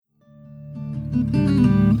I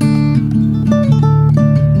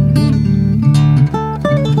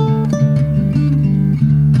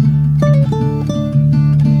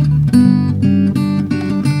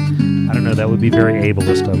don't know, that would be very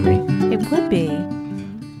ableist of me. It would be.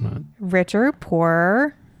 Richer,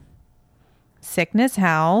 poorer, sickness,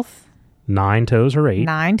 health. 9 toes or 8.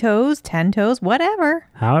 9 toes, 10 toes, whatever.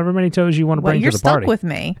 However many toes you want to bring to the You're party. stuck with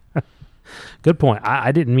me. Good point.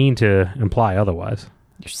 I didn't mean to imply otherwise.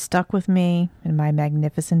 You're stuck with me and my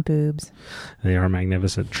magnificent boobs. They are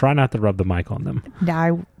magnificent. Try not to rub the mic on them.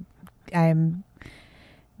 I'm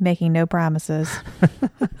making no promises.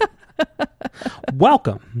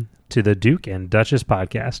 Welcome to the Duke and Duchess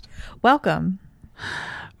podcast. Welcome.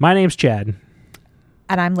 My name's Chad.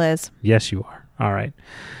 And I'm Liz. Yes, you are. All right.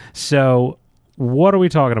 So, what are we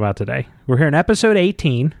talking about today? We're here in episode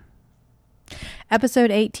 18.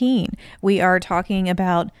 Episode 18. We are talking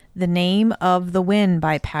about The Name of the Wind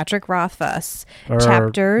by Patrick Rothfuss.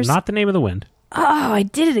 Chapters. Not The Name of the Wind. Oh, I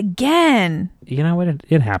did it again. You know what?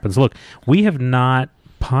 It happens. Look, we have not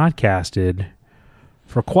podcasted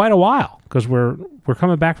for quite a while because we're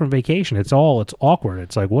coming back from vacation. It's awkward.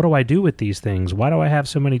 It's like, what do I do with these things? Why do I have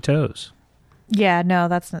so many toes? Yeah, no,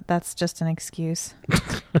 that's just an excuse.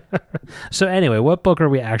 So anyway, what book are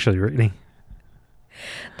we actually reading?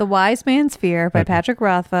 The Wise Man's Fear by Patrick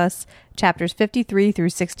Rothfuss, chapters 53 through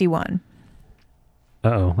 61.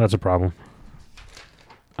 Uh-oh, that's a problem.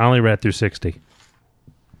 I only read through 60.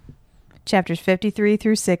 Chapters 53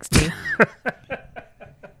 through 60.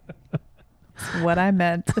 That's what I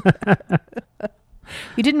meant.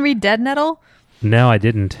 You didn't read Dead Nettle? No, I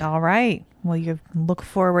didn't. All right. Well, you look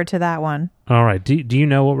forward to that one. All right. Do you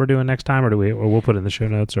know what we're doing next time, or we'll put it in the show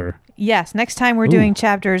notes, or? Yes, next time we're doing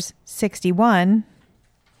chapters 61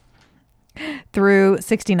 through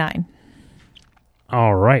 69.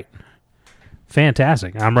 All right.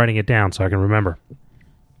 Fantastic. I'm writing it down so I can remember.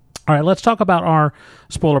 All right, let's talk about our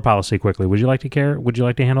spoiler policy quickly. Would you like to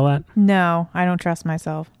handle that? No, I don't trust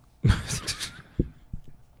myself.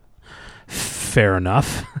 Fair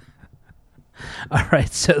enough. All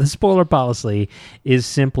right, so the spoiler policy is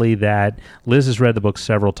simply that Liz has read the book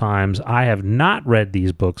several times. I have not read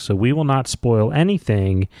these books, so we will not spoil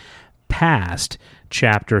anything past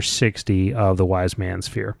chapter 60 of The Wise Man's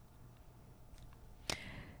Fear.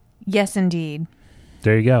 Yes, indeed.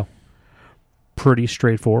 There you go. Pretty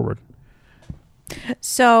straightforward.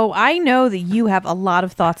 So I know that you have a lot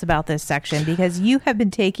of thoughts about this section because you have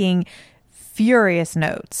been taking furious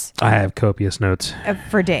notes. I have copious notes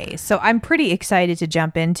For days. So I'm pretty excited to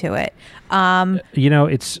jump into it.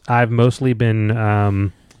 I've mostly been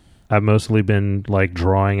like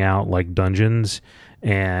drawing out like dungeons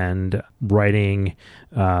and writing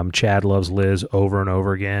Chad Loves Liz over and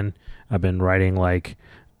over again. I've been writing like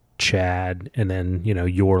Chad and then,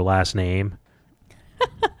 your last name.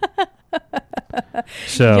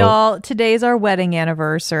 So, y'all, today's our wedding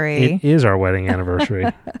anniversary. It is our wedding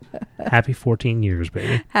anniversary. Happy 14 years,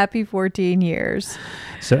 baby. Happy 14 years.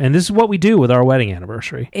 So, and this is what we do with our wedding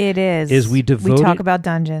anniversary. It is. We talk about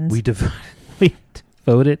dungeons. We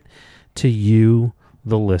devote it to you,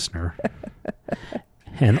 the listener,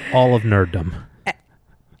 and all of nerddom.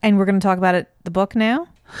 And we're going to talk about the book now?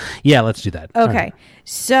 Yeah, let's do that. Okay. Right.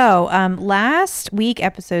 So, last week,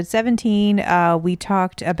 episode 17, we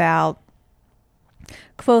talked about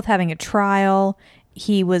Kvothe having a trial.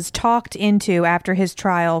 He was talked into, after his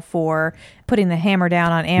trial for putting the hammer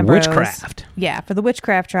down on Ambrose. Witchcraft. Yeah, for the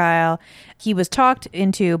witchcraft trial. He was talked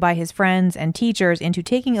into by his friends and teachers into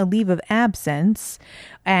taking a leave of absence,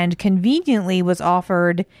 and conveniently was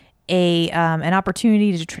offered an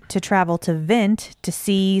opportunity to travel to Vint to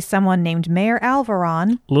see someone named Mayor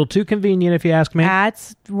Alvaron. A little too convenient, if you ask me.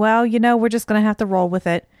 We're just going to have to roll with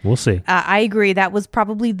it. We'll see. I agree. That was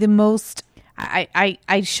probably the most...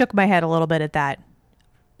 I shook my head a little bit at that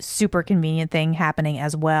super convenient thing happening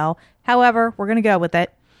as well. However, we're going to go with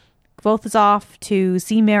it. Kvothe is off to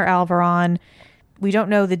see Mayor Alvaron. We don't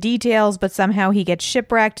know the details, but somehow he gets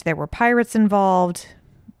shipwrecked. There were pirates involved.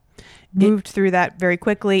 Moved through that very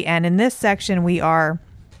quickly. And in this section, we are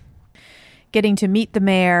getting to meet the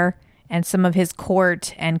mayor and some of his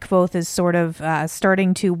court, and Kvothe is sort of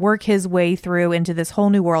starting to work his way through into this whole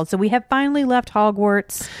new world. So we have finally left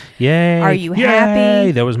Hogwarts. Yay. Are you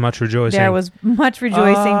happy? There was much rejoicing. There was much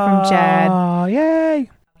rejoicing from Chad. Oh, yay.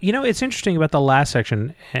 It's interesting about the last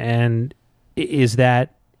section, and is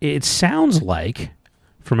that it sounds like,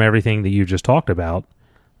 from everything that you just talked about,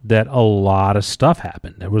 that a lot of stuff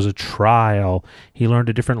happened. There was a trial. He learned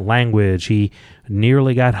a different language. He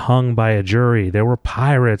nearly got hung by a jury. There were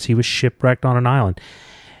pirates. He was shipwrecked on an island.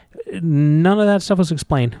 None of that stuff was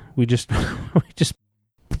explained. We just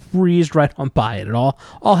breezed right on by it. It all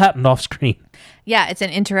happened off screen. Yeah, it's an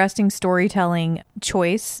interesting storytelling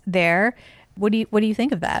choice there. What do you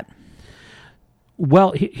think of that?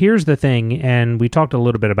 Well, here's the thing, and we talked a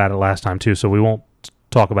little bit about it last time too, so we won't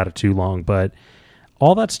talk about it too long, but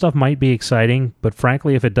all that stuff might be exciting, but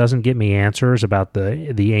frankly, if it doesn't get me answers about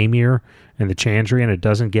the Aemir and the Chandrian, and it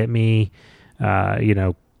doesn't get me,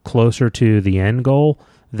 closer to the end goal,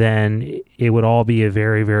 then it would all be a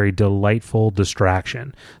very, very delightful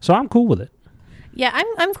distraction. So I'm cool with it. Yeah,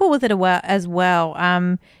 I'm cool with it as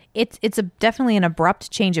well. It's definitely an abrupt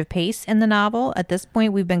change of pace in the novel. At this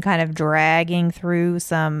point, we've been kind of dragging through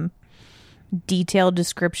some detailed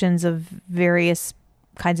descriptions of various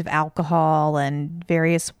kinds of alcohol and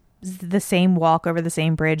the same walk over the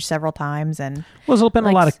same bridge several times, and there's been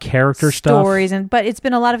a lot of character stories, stuff. but it's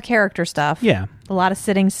been a lot of character stuff. Yeah, a lot of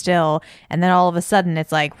sitting still, and then all of a sudden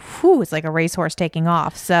it's like, whew, it's like a racehorse taking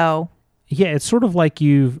off. So yeah, it's sort of like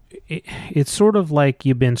you've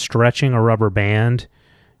been stretching a rubber band,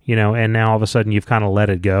 and now all of a sudden you've kind of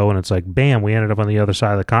let it go, and it's like, bam, we ended up on the other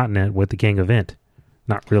side of the continent with the King of Ent.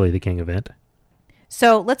 Not really the King of Ent.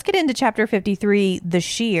 So let's get into Chapter 53, The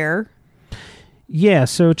Shear. Yeah,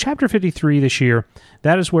 so Chapter 53, The Shear,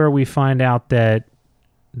 that is where we find out that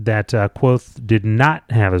Kvothe did not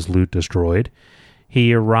have his loot destroyed.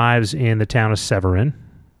 He arrives in the town of Severin,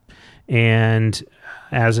 and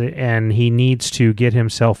he needs to get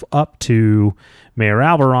himself up to Mayor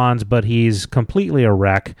Alberon's, but he's completely a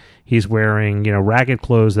wreck. He's wearing, ragged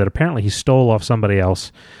clothes that apparently he stole off somebody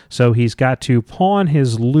else. So he's got to pawn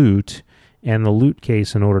his loot and the loot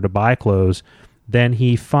case in order to buy clothes. Then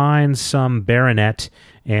he finds some baronet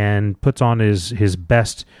and puts on his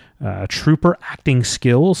best trooper acting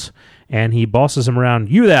skills, and he bosses him around.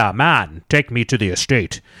 You there, man, take me to the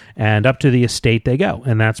estate. And up to the estate they go,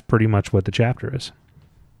 and that's pretty much what the chapter is.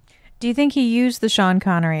 Do you think he used the Sean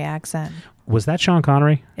Connery accent? Was that Sean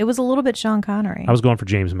Connery? It was a little bit Sean Connery. I was going for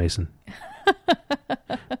James Mason.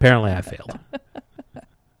 Apparently I failed.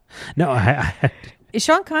 No,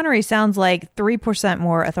 Sean Connery sounds like 3%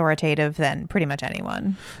 more authoritative than pretty much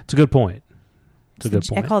anyone. It's a good point.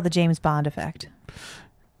 I call it the James Bond effect.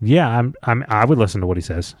 Yeah, I would listen to what he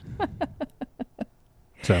says.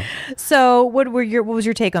 So what was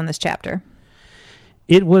your take on this chapter?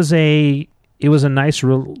 It was a nice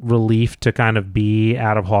relief to kind of be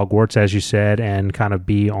out of Hogwarts, as you said, and kind of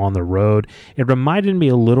be on the road. It reminded me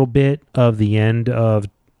a little bit of the end of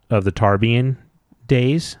the Tarbean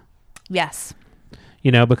days. Yes.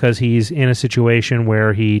 Because he's in a situation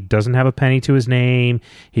where he doesn't have a penny to his name.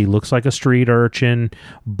 He looks like a street urchin,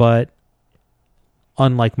 but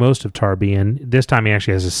unlike most of Tarbean, this time he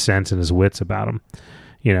actually has his sense and his wits about him.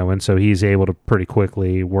 And so he's able to pretty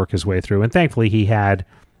quickly work his way through. And thankfully he had,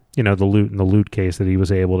 the loot in the loot case that he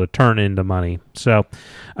was able to turn into money. So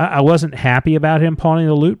I wasn't happy about him pawning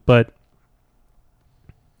the loot, but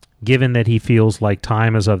given that he feels like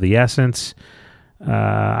time is of the essence,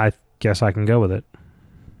 I guess I can go with it.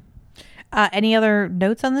 Any other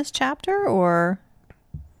notes on this chapter, or?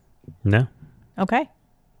 No. Okay.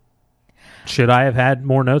 Should I have had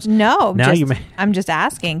more notes? No. Now you may. I'm just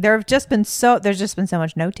asking. There's just been so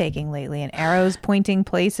much note taking lately, and arrows pointing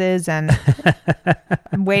places, and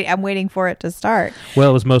I'm waiting for it to start. Well,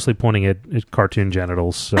 it was mostly pointing at cartoon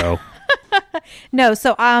genitals. So. No.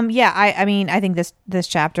 So yeah. I think this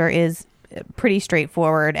chapter is pretty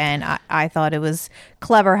straightforward, and I thought it was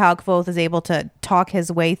clever how Kvothe is able to talk his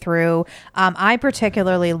way through. I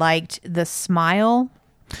particularly liked the smile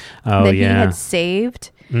that he had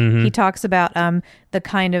saved. Mm-hmm. He talks about the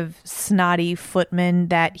kind of snotty footman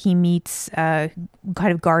that he meets kind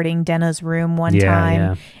of guarding Denna's room one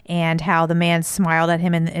time, and how the man smiled at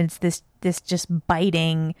him, and it's this just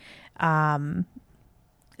biting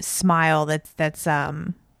smile that's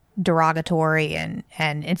derogatory, and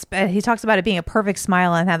it's he talks about it being a perfect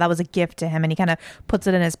smile and how that was a gift to him, and he kind of puts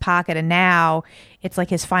it in his pocket, and now it's like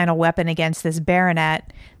his final weapon against this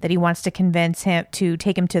baronet that he wants to convince him to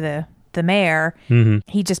take him to the mayor. Mm-hmm.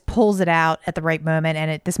 He just pulls it out at the right moment,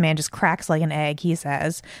 and this man just cracks like an egg, he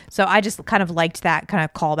says. So I just kind of liked that kind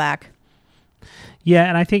of callback. Yeah,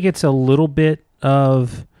 and I think it's a little bit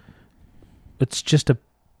of, it's just a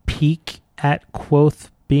peek at Kvothe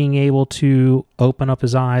being able to open up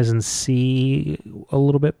his eyes and see a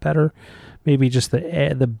little bit better. Maybe just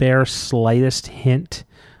the bare slightest hint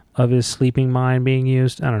of his sleeping mind being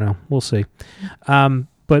used. I don't know. We'll see.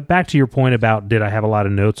 But back to your point about, did I have a lot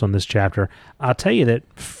of notes on this chapter? I'll tell you that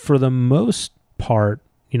for the most part,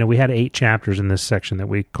 we had 8 chapters in this section that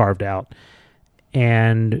we carved out.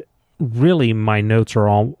 And really, my notes are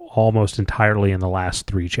almost entirely in the last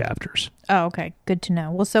 3 chapters. Oh, okay. Good to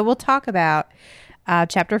know. Well, so we'll talk about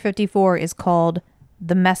Chapter 54 is called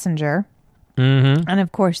The Messenger. Mm-hmm. And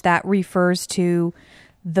of course, that refers to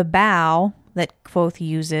the bow that Kvothe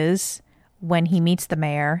uses when he meets the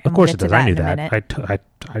mayor. Of course it does. I knew that.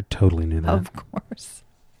 I totally knew that. Of course.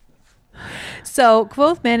 So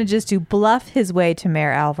Kvothe manages to bluff his way to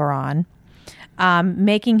Mayor Alvaron.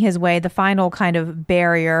 Making his way, the final kind of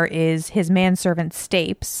barrier is his manservant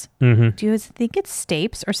Stapes. Mm-hmm. Do you think it's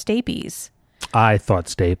Stapes or Stapes? I thought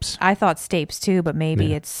Stapes. I thought Stapes too, but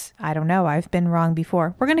maybe it's, I don't know. I've been wrong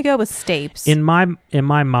before. We're going to go with Stapes. In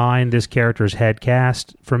my mind, this character's head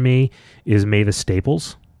cast for me is Mavis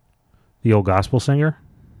Staples, the old gospel singer.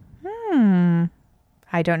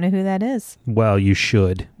 I don't know who that is. Well, you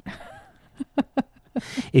should.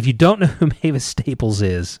 If you don't know who Mavis Staples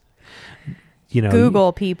is,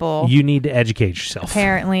 Google people. You need to educate yourself.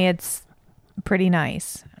 Apparently, it's pretty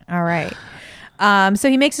nice. All right. So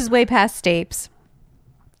he makes his way past Stapes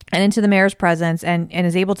and into the mayor's presence and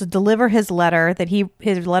is able to deliver his letter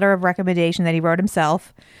his letter of recommendation that he wrote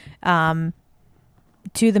himself to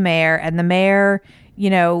the mayor. And the mayor,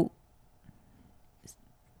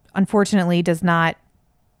 unfortunately does not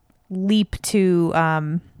leap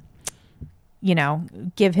to,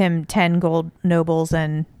 give him 10 gold nobles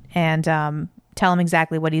and tell him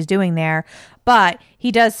exactly what he's doing there. But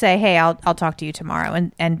he does say, hey, I'll talk to you tomorrow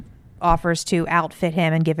and offers to outfit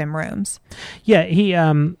him and give him rooms. Yeah,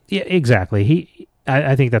 exactly.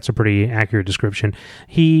 I think that's a pretty accurate description.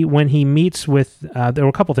 When he meets with, there were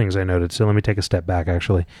a couple things I noted, so let me take a step back,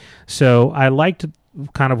 actually. So I liked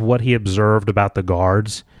kind of what he observed about the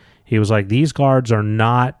guards. He was like, these guards are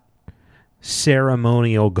not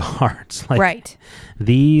ceremonial guards. Right.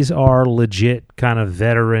 These are legit kind of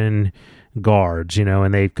veteran guards,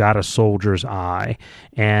 and they've got a soldier's eye.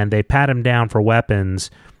 And they pat him down for weapons,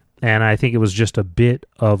 and I think it was just a bit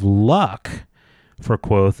of luck for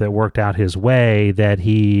Kvothe that worked out his way that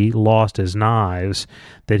he lost his knives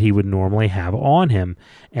that he would normally have on him.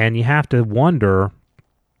 And you have to wonder,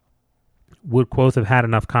 would Kvothe have had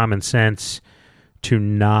enough common sense to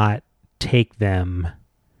not take them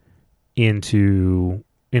into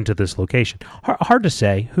this location? Hard to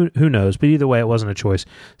say. Who knows? But either way, it wasn't a choice.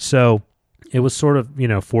 So it was sort of,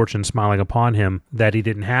 fortune smiling upon him that he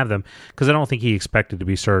didn't have them, because I don't think he expected to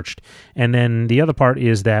be searched. And then the other part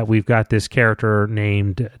is that we've got this character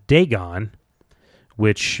named Dagon,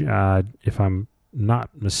 which, if I'm not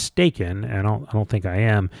mistaken, and I don't think I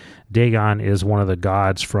am, Dagon is one of the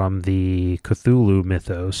gods from the Cthulhu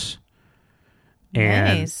mythos.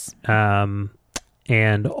 And, nice.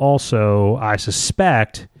 And also, I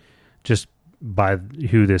suspect, just by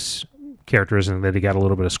who this character is and that he got a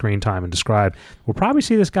little bit of screen time and described, we'll probably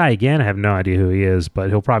see this guy again. I have no idea who he is, but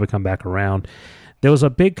he'll probably come back around. There was a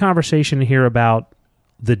big conversation here about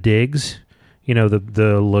the digs,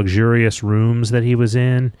 the luxurious rooms that he was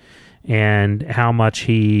in, and how much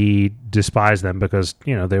he despised them because,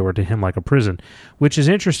 they were to him like a prison, which is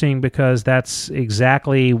interesting because that's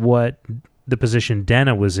exactly what the position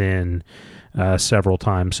Denna was in several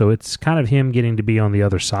times. So it's kind of him getting to be on the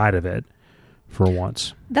other side of it for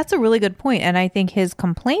once. That's a really good point. And I think his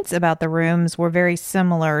complaints about the rooms were very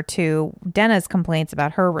similar to Denna's complaints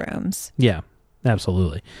about her rooms. Yeah,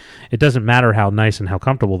 absolutely. It doesn't matter how nice and how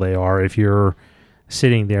comfortable they are if you're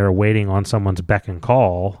sitting there waiting on someone's beck and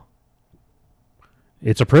call.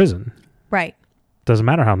 It's a prison. Right. Doesn't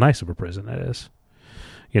matter how nice of a prison it is.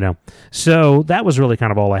 So that was really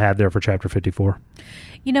kind of all I had there for chapter 54.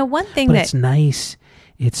 One thing but it's nice.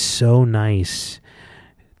 It's so nice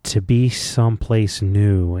to be someplace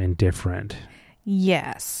new and different.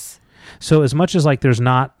 Yes. So as much as there's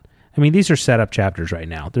not, these are setup chapters right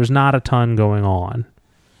now. There's not a ton going on,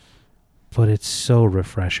 but it's so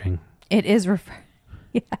refreshing. It is refreshing.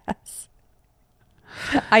 Yes.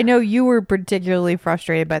 I know you were particularly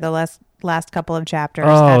frustrated by the last couple of chapters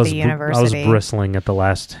at the university. I was bristling at the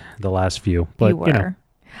last few, but you were.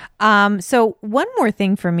 So one more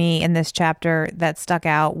thing for me in this chapter that stuck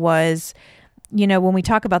out was, when we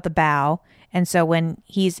talk about the bow, and so when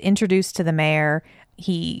he's introduced to the mayor,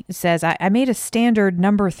 he says, I made a standard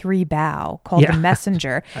number 3 bow called the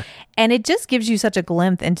Messenger. And it just gives you such a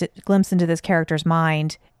glimpse into this character's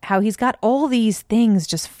mind, how he's got all these things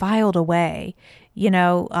just filed away.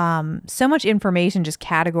 So much information just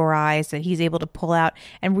categorized that he's able to pull out,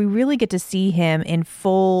 and we really get to see him in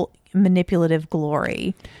full manipulative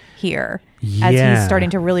glory here as he's starting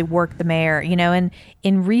to really work the mayor. And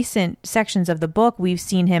in recent sections of the book, we've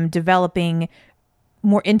seen him developing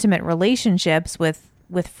more intimate relationships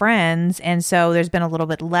with friends, and so there's been a little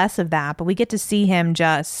bit less of that, but we get to see him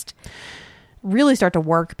just really start to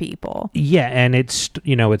work people. Yeah, and it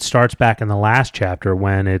starts back in the last chapter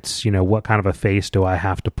when it's, what kind of a face do I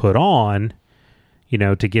have to put on,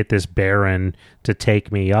 to get this Baron to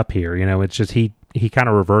take me up here? It's just he kind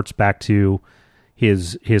of reverts back to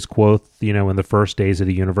his Quoth, in the first days of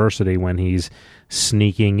the university when he's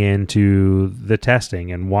sneaking into the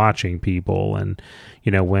testing and watching people, and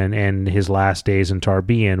and his last days in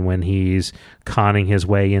Tarbean when he's conning his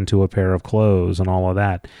way into a pair of clothes and all of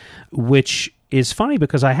that, which is funny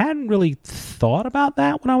because I hadn't really thought about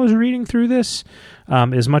that when I was reading through this,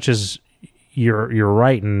 as much as you're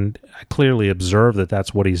right, and I clearly observe that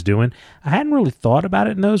that's what he's doing. I hadn't really thought about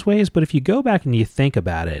it in those ways, but if you go back and you think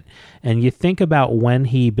about it, and you think about when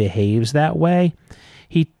he behaves that way,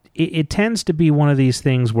 it tends to be one of these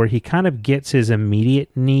things where he kind of gets his immediate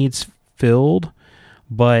needs filled,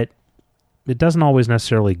 but it doesn't always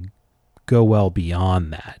necessarily go well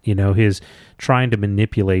beyond that. His trying to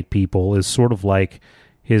manipulate people is sort of like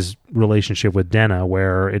his relationship with Denna,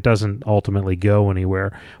 where it doesn't ultimately go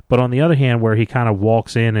anywhere. But on the other hand, where he kind of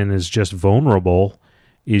walks in and is just vulnerable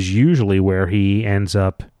is usually where he ends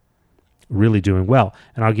up really doing well.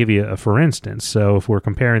 And I'll give you a for instance. So if we're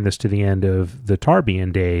comparing this to the end of the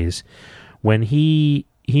Tarbean days, when he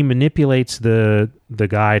manipulates the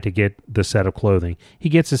guy to get the set of clothing, he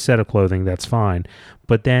gets a set of clothing, that's fine.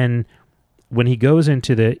 But then when he goes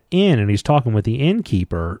into the inn and he's talking with the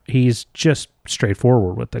innkeeper, he's just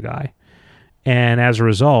straightforward with the guy. And as a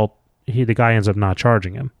result, the guy ends up not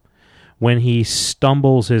charging him. When he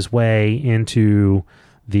stumbles his way into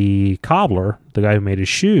the cobbler, the guy who made his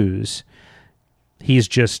shoes, he's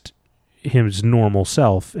just his normal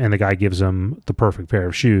self, and the guy gives him the perfect pair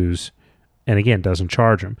of shoes, and again, doesn't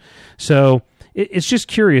charge him. So it's just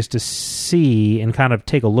curious to see and kind of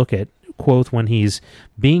take a look at Quoth when he's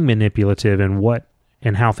being manipulative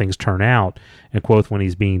and how things turn out, and Quoth when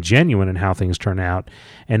he's being genuine and how things turn out.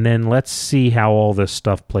 And then let's see how all this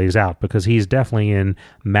stuff plays out, because he's definitely in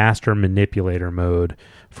master manipulator mode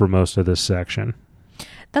for most of this section.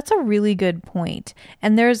 That's a really good point.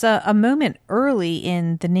 And there's a moment early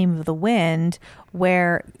in The Name of the Wind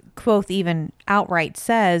where Quoth even outright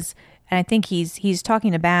says, and I think he's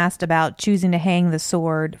talking to Bast about choosing to hang the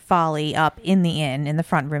sword Folly up in the inn, in the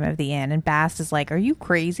front room of the inn. And Bast is like, "Are you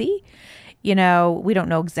crazy?" We don't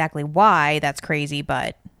know exactly why that's crazy,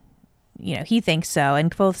 but, he thinks so.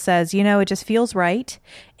 And Quoth says, it just feels right.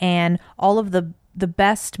 And all of the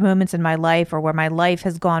best moments in my life, or where my life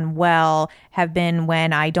has gone well, have been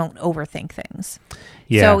when I don't overthink things.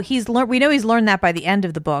 Yeah. So we know he's learned that by the end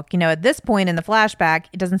of the book. At this point in the flashback,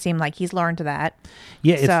 it doesn't seem like he's learned that.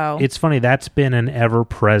 Yeah, it's funny. That's been an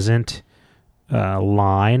ever-present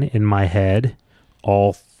line in my head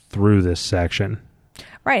all through this section.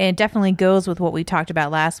 Right, and it definitely goes with what we talked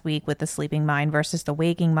about last week with the sleeping mind versus the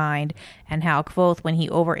waking mind, and how Quoth, when he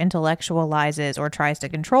over-intellectualizes or tries to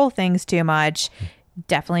control things too much,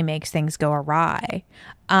 definitely makes things go awry.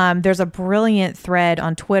 There's a brilliant thread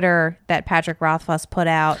on Twitter that Patrick Rothfuss put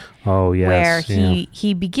out. Oh, yes.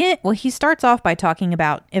 Where he starts off by talking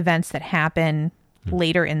about events that happen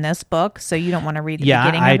later in this book, so you don't want to read the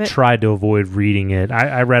beginning of it. I tried to avoid reading it.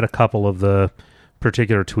 I read a couple of the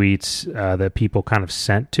particular tweets that people kind of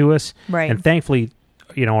sent to us. Right. And thankfully,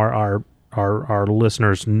 our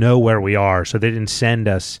listeners know where we are, so they didn't send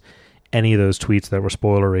us any of those tweets that were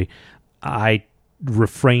spoilery. I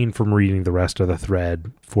refrained from reading the rest of the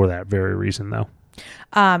thread for that very reason, though.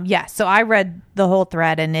 So I read the whole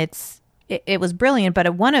thread, and it was brilliant, but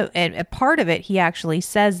a part of it, he actually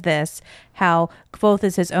says this, how Quoth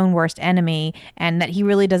is his own worst enemy, and that he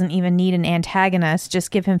really doesn't even need an antagonist. Just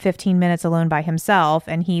give him 15 minutes alone by himself,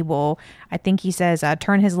 and he will, I think he says,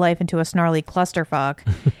 turn his life into a snarly clusterfuck.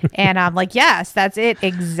 And I'm like, yes, that's it,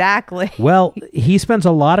 exactly. Well, he spends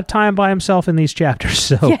a lot of time by himself in these chapters,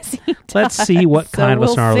 so yes, he does. Let's see what kind of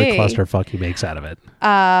a snarly clusterfuck he makes out of it.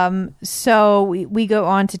 So we go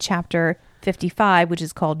on to chapter 55, which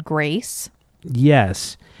is called Grace.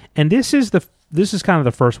 Yes, and this is kind of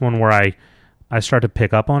the first one where I start to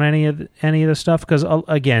pick up on any of the stuff, because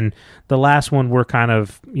again, the last one we're kind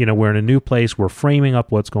of we're in a new place, we're framing up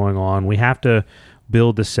what's going on, we have to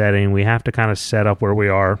build the setting, we have to kind of set up where we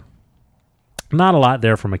are. Not a lot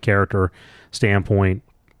there from a character standpoint.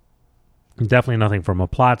 Definitely nothing from a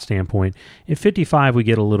plot standpoint. In 55, we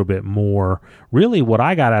get a little bit more. Really, what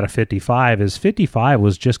I got out of 55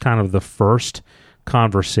 was just kind of the first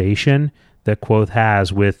conversation that Quoth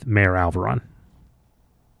has with Mayor Alvaron.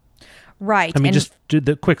 Right. I mean, just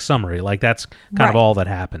the quick summary. Like, that's kind of all that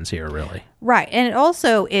happens here, really. Right. And it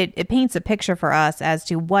also, it paints a picture for us as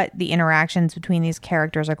to what the interactions between these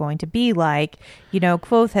characters are going to be like.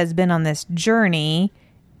 Quoth has been on this journey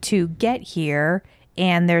to get here,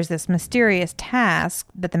 and there's this mysterious task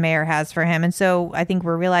that the mayor has for him. And so I think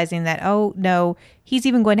we're realizing that, oh, no, he's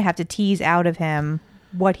even going to have to tease out of him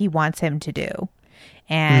what he wants him to do.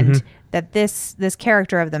 And that this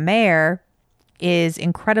character of the mayor is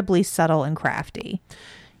incredibly subtle and crafty.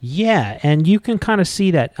 Yeah, and you can kind of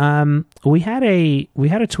see that. We had a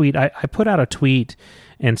tweet. I put out a tweet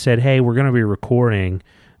and said, "Hey, we're going to be recording."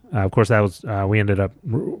 Of course, that was we ended up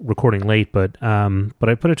recording late, but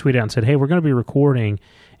I put a tweet out and said, "Hey, we're going to be recording.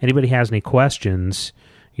 Anybody has any questions,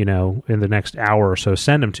 in the next hour or so,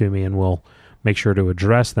 send them to me, and we'll make sure to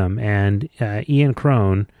address them." And Ian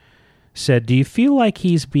Crone said, "Do you feel like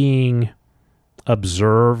he's being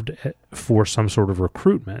observed for some sort of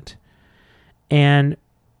recruitment?" And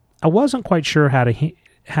I wasn't quite sure how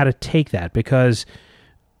to take that, because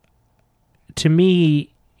to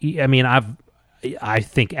me, I mean, I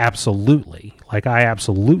think absolutely, I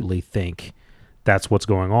absolutely think that's what's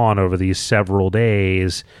going on over these several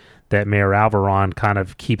days, that Mayor Alvaron kind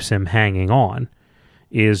of keeps him hanging on,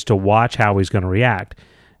 is to watch how he's going to react.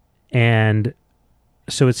 And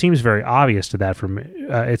so it seems very obvious to that from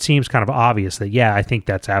it seems kind of obvious that, yeah, I think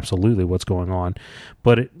that's absolutely what's going on.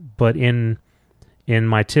 But in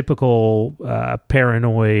my typical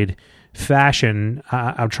paranoid fashion,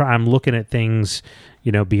 I'm looking at things,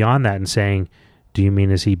 beyond that and saying, do you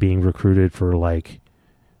mean, is he being recruited for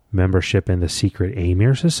membership in the secret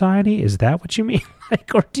Amir Society? Is that what you mean?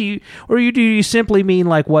 Or do you simply mean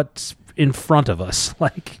what's in front of us?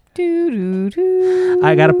 I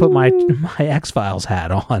got to put my X-Files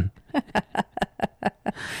hat on.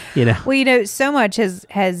 Well, so much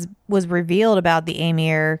was revealed about the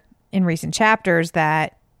Amir in recent chapters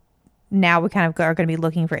that now we kind of are going to be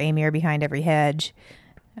looking for Amir behind every hedge.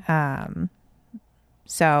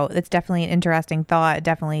 So it's definitely an interesting thought.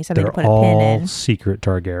 Definitely something to put a pin in. They're all secret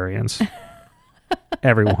Targaryens.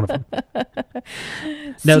 Every one of them.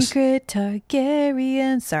 Secret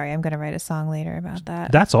Targaryen. Sorry, I'm going to write a song later about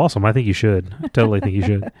that. That's awesome. I think you should. I totally think you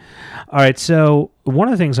should. All right. So one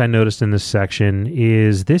of the things I noticed in this section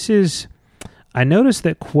is I noticed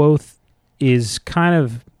that Quoth is kind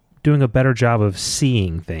of doing a better job of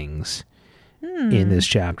seeing things in this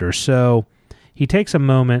chapter. So he takes a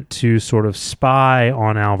moment to sort of spy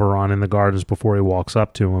on Alvaron in the gardens before he walks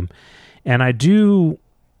up to him. And I do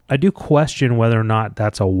question whether or not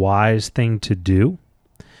that's a wise thing to do,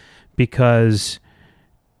 because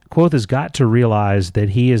Quoth has got to realize that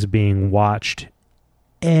he is being watched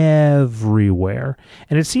everywhere.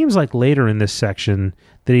 And it seems like later in this section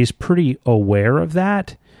that he's pretty aware of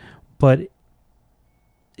that, but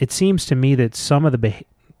it seems to me that some of the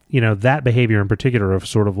that behavior in particular of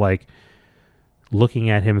sort of looking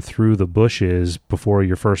at him through the bushes before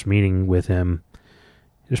your first meeting with him,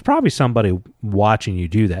 there's probably somebody watching you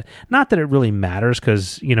do that. Not that it really matters,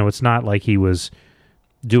 because, it's not like he was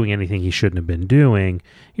doing anything he shouldn't have been doing.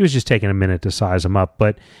 He was just taking a minute to size him up.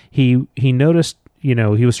 But he noticed, he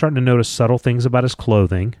was starting to notice subtle things about his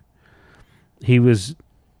clothing. He was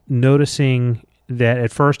noticing that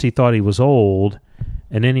at first he thought he was old,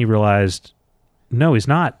 and then he realized, no, he's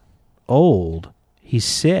not old. He's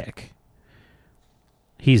sick.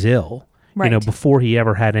 He's ill, right. Before he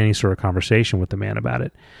ever had any sort of conversation with the man about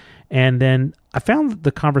it. And then I found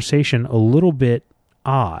the conversation a little bit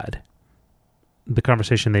odd, the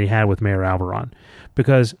conversation that he had with Mayor Alvaron,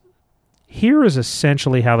 because here is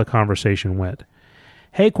essentially how the conversation went.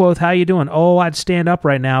 Hey, Quoth, how you doing? Oh, I'd stand up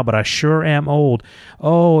right now, but I sure am old.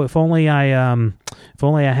 Oh, if only I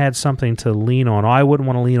had something to lean on. Oh, I wouldn't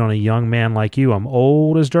want to lean on a young man like you. I'm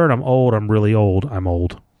old as dirt. I'm old. I'm really old. I'm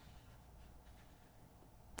old.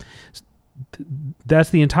 That's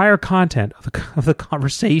the entire content of the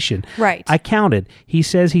conversation. Right. I counted. He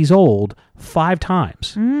says he's old 5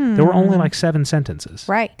 times. There were only 7 sentences.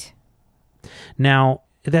 Right. Now,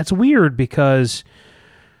 that's weird, because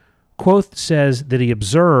Quoth says that he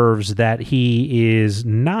observes that he is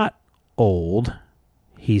not old,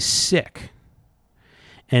 he's sick.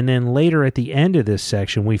 And then later at the end of this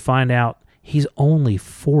section, we find out he's only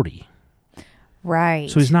 40. Right.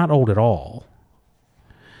 So he's not old at all.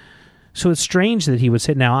 So it's strange that he would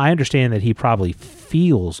say, now I understand that he probably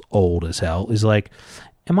feels old as hell, is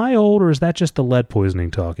am I old, or is that just the lead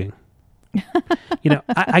poisoning talking?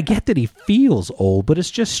 I get that he feels old, but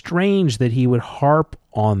it's just strange that he would harp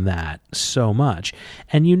on that so much.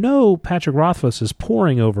 And Patrick Rothfuss is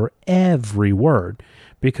poring over every word,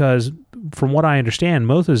 because from what I understand,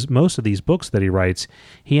 most of these books that he writes,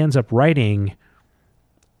 he ends up writing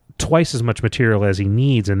twice as much material as he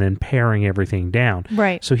needs and then paring everything down.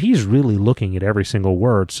 Right. So he's really looking at every single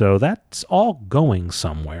word. So that's all going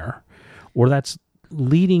somewhere, or that's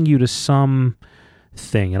leading you to some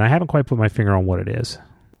thing, and I haven't quite put my finger on what it is.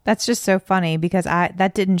 That's just so funny because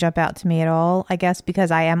that didn't jump out to me at all. I guess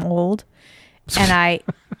because I am old, and I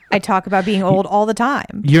talk about being old all the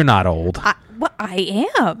time. You're not old. I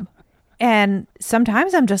am, and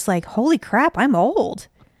sometimes I'm just like, holy crap, I'm old.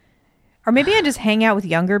 Or maybe I just hang out with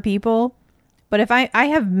younger people. But if I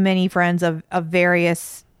have many friends of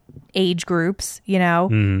various age groups, you know.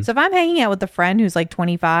 Mm. So if I'm hanging out with a friend who's like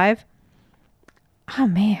 25, oh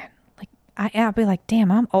man, like I'll be like,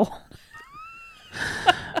 damn, I'm old.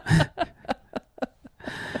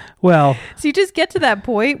 Well, so you just get to that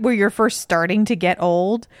point where you're first starting to get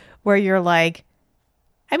old, where you're like,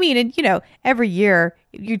 I mean, and you know, every year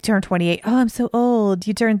you turn 28. Oh, I'm so old.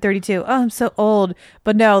 You turn 32. Oh, I'm so old.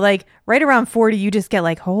 But no, like right around 40, you just get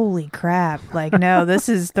like, holy crap. Like, no, this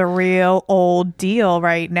is the real old deal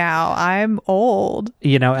right now. I'm old.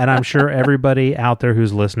 you know, and I'm sure everybody out there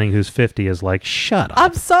who's listening who's 50 is like, shut up.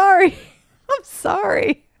 I'm sorry. I'm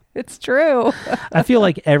sorry. It's true. I feel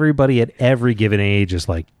like everybody at every given age is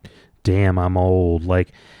like, damn, I'm old.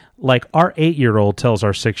 Like our 8-year-old tells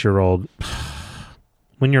our 6-year-old,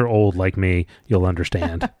 when you're old like me, you'll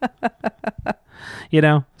understand. You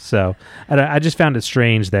know? So I just found it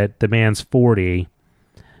strange that the man's 40.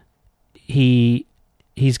 I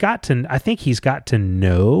think he's got to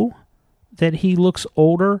know that he looks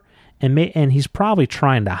older, and he's probably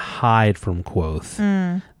trying to hide from Quoth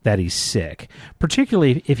that he's sick,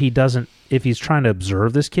 particularly if he's trying to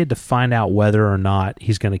observe this kid to find out whether or not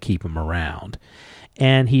he's going to keep him around.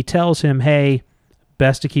 And he tells him, hey,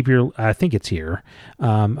 best to keep I think it's here.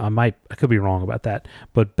 I could be wrong about that,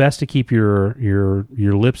 but best to keep your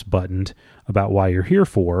lips buttoned about why you're here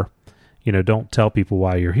for. You know, don't tell people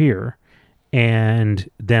why you're here. And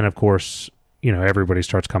then, of course, you know, everybody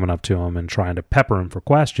starts coming up to him and trying to pepper him for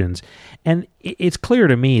questions. And it's clear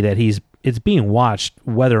to me that it's being watched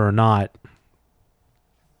whether or not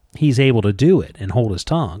he's able to do it and hold his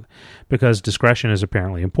tongue, because discretion is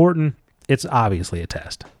apparently important. It's obviously a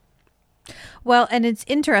test. Well, and it's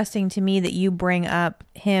interesting to me that you bring up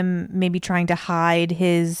him maybe trying to hide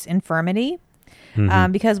his infirmity,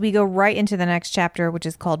 because we go right into the next chapter, which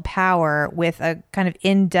is called Power, with a kind of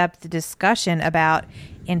in-depth discussion about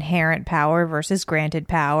inherent power versus granted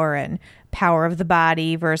power, and power of the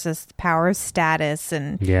body versus power of status.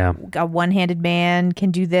 And a one-handed man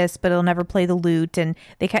can do this, but he'll never play the lute. And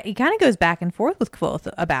it kind of goes back and forth with Quoth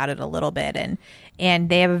about it a little bit. And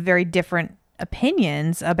they have a very different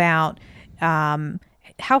opinions about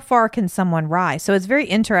how far can someone rise. So it's very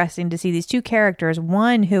interesting to see these two characters,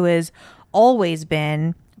 one who has always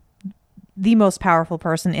been the most powerful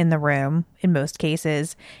person in the room in most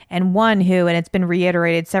cases, and one who, and it's been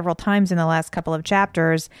reiterated several times in the last couple of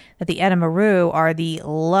chapters, that the Edamaru are the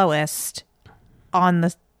lowest on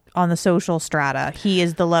the social strata. He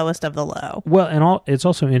is the lowest of the low. Well, and it's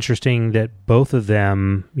also interesting that both of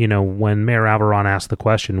them, you know, when Mayor Alvaron asked the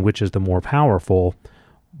question, which is the more powerful,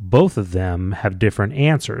 both of them have different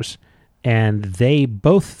answers, and they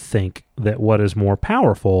both think that what is more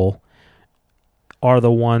powerful are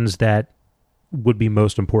the ones that would be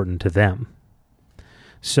most important to them.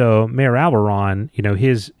 So Mayor Alvaron, you know,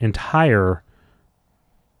 his entire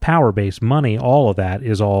power-based money, all of that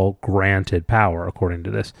is all granted power, according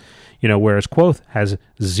to this. You know, whereas Quoth has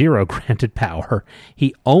 0 granted power.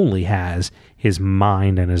 He only has his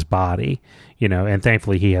mind and his body, you know, and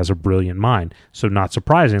thankfully he has a brilliant mind. So not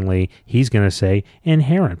surprisingly, he's going to say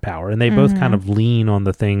inherent power. And they both kind of lean on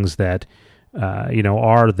the things that, you know,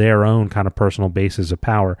 are their own kind of personal bases of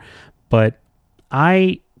power. But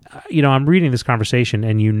I'm reading this conversation,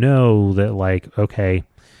 and you know that, like, okay,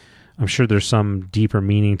 I'm sure there's some deeper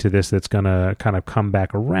meaning to this that's going to kind of come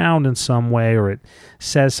back around in some way, or it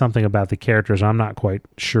says something about the characters. I'm not quite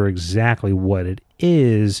sure exactly what it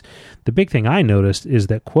is. The big thing I noticed is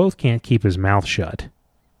that Quoth can't keep his mouth shut.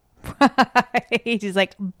 He's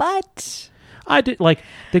like, but...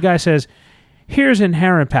 the guy says, here's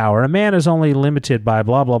inherent power. A man is only limited by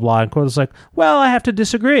blah, blah, blah. And Quoth's like, well, I have to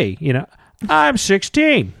disagree. You know, I'm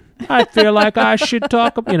 16. I feel like I should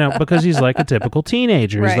talk, you know, because he's like a typical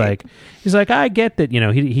teenager. Right. He's like, I get that, you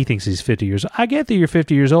know, he thinks he's 50 years. I get that you're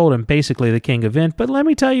 50 years old and basically the king of Int, but let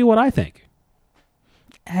me tell you what I think.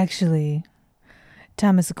 Actually,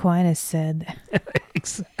 Thomas Aquinas said.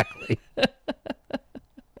 Exactly.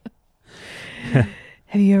 Have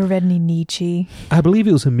you ever read any Nietzsche? I believe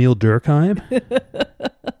it was Emil Durkheim.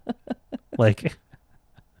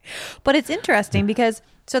 But it's interesting because,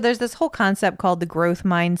 so there's this whole concept called the growth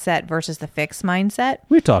mindset versus the fixed mindset.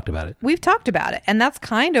 We've talked about it. And that's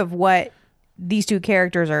kind of what these two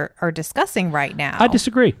characters are discussing right now. I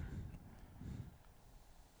disagree.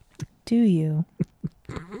 Do you?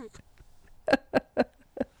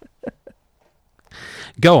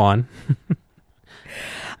 Go on.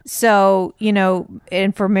 So,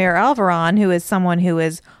 and for Mayor Alvaron, who is someone who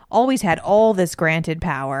has always had all this granted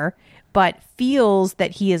power, but feels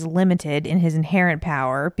that he is limited in his inherent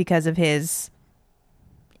power because of his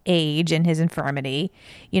age and his infirmity,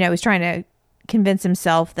 he's trying to convince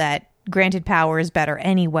himself that granted power is better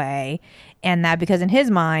anyway, and that because in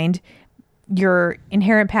his mind, your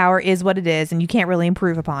inherent power is what it is, and you can't really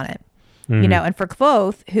improve upon it. And for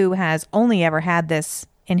Kvothe, who has only ever had this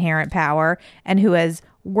inherent power and who has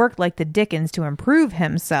worked like the dickens to improve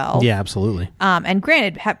himself. Yeah, absolutely. And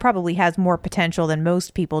granted, probably has more potential than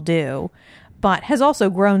most people do, but has also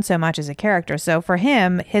grown so much as a character. So for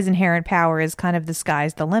him, his inherent power is kind of the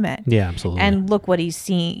sky's the limit. Yeah, absolutely. And look what he's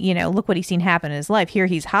seen, look what he's seen happen in his life. Here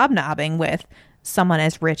he's hobnobbing with someone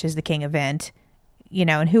as rich as the King of Ent,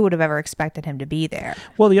 and who would have ever expected him to be there?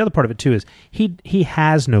 Well, the other part of it, too, is he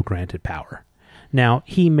has no granted power. Now,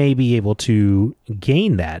 he may be able to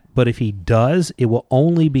gain that, but if he does, it will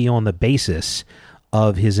only be on the basis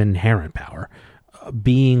of his inherent power.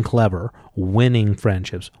 Being clever, winning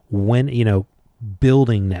friendships,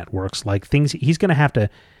 building networks, like things he's going to have to...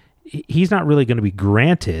 He's not really going to be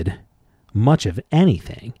granted much of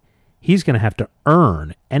anything. He's going to have to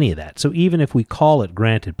earn any of that. So even if we call it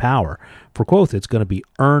granted power, for Kvothe, it's going to be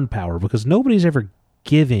earned power because nobody's ever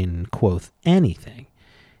given Kvothe anything.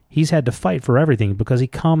 He's had to fight for everything because he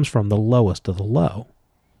comes from the lowest of the low.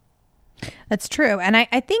 That's true. And I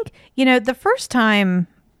think, the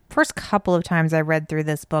first couple of times I read through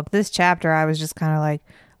this book, this chapter, I was just kind of like,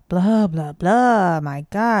 blah, blah, blah, my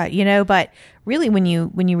God, but really when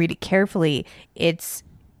you read it carefully, it's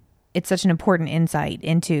such an important insight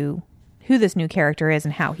into who this new character is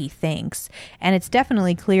and how he thinks. And it's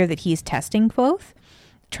definitely clear that he's testing Kvothe,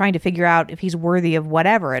 trying to figure out if he's worthy of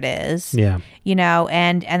whatever it is. Yeah.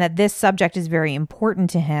 And that this subject is very important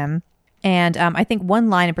to him. And I think one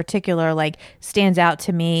line in particular stands out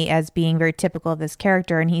to me as being very typical of this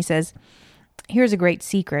character. And he says, "Here's a great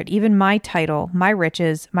secret. Even my title, my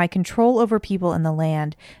riches, my control over people in the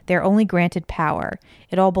land, they're only granted power.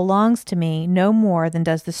 It all belongs to me no more than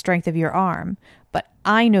does the strength of your arm. But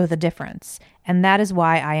I know the difference, and that is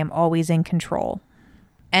why I am always in control."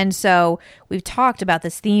 And so we've talked about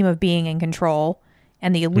this theme of being in control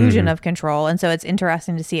and the illusion of control. And so it's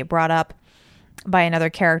interesting to see it brought up by another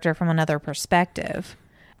character from another perspective,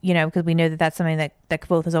 because we know that that's something that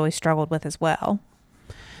Kvothe has always struggled with as well.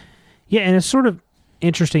 Yeah, and it's sort of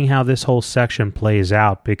interesting how this whole section plays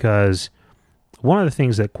out, because one of the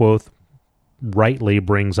things that Kvothe rightly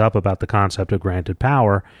brings up about the concept of granted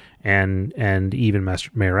power, and even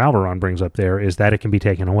Mayor Alvaron brings up there, is that it can be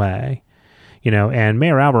taken away. And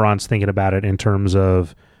Mayor Alvaron's thinking about it in terms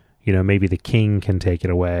of, maybe the king can take it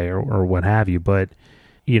away or what have you, but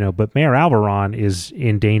Mayor Alvaron is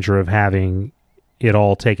in danger of having it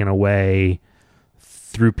all taken away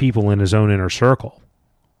through people in his own inner circle.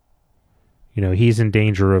 He's in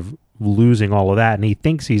danger of losing all of that, and he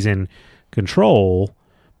thinks he's in control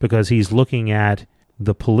because he's looking at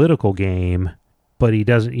the political game, but he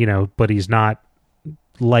doesn't, but he's not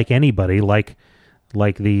like anybody, like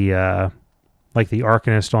the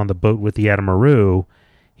Arcanist on the boat with the Adamaru.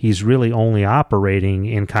 He's really only operating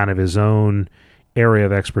in kind of his own area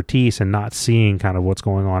of expertise and not seeing kind of what's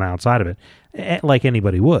going on outside of it, like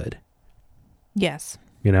anybody would. Yes.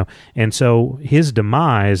 And so his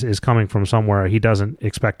demise is coming from somewhere he doesn't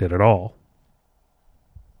expect it at all.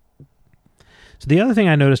 So the other thing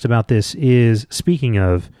I noticed about this is, speaking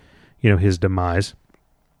of, his demise,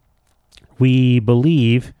 we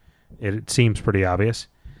believe, it seems pretty obvious,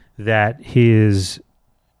 that his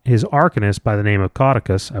Arcanist by the name of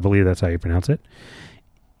Caudicus, I believe that's how you pronounce it,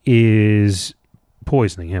 is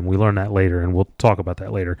poisoning him. We learn that later, and we'll talk about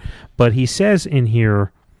that later. But he says in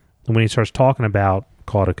here, when he starts talking about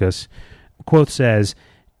Caudicus, Kvothe says,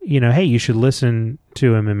 hey, you should listen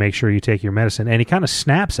to him and make sure you take your medicine. And he kind of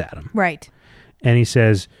snaps at him. Right. And he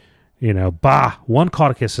says, bah, one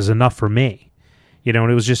Caudicus is enough for me. And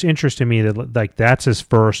it was just interesting to me that, that's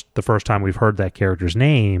the first time we've heard that character's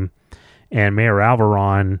name, and Mayor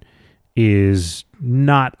Alvaron is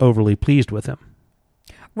not overly pleased with him.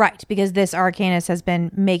 Right, because this Arcanist has been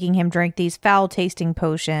making him drink these foul-tasting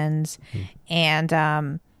potions,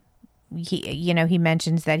 and he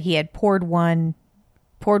mentions that he had poured one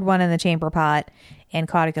in the chamber pot, and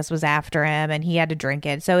Caudicus was after him, and he had to drink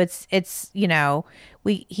it. So it's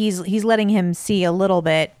he's letting him see a little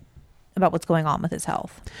bit about what's going on with his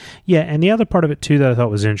health. Yeah, and the other part of it too that I thought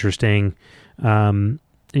was interesting,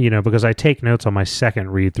 because I take notes on my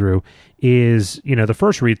second read through, is the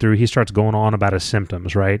first read through he starts going on about his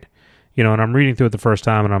symptoms, right? and I'm reading through it the first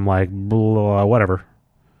time, and I'm like, blah, whatever.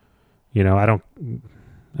 I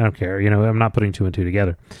don't care. I'm not putting two and two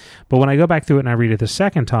together. But when I go back through it and I read it the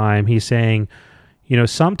second time, he's saying,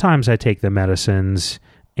 sometimes I take the medicines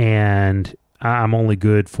and I'm only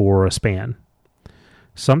good for a span.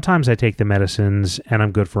 Sometimes I take the medicines and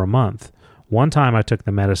I'm good for a month. One time I took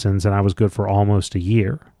the medicines and I was good for almost a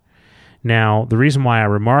year. Now, the reason why I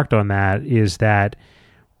remarked on that is that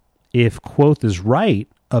if Quoth is right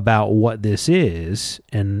about what this is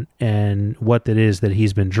and what it is that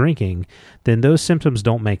he's been drinking, then those symptoms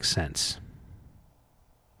don't make sense.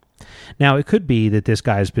 Now, it could be that this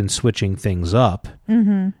guy's been switching things up,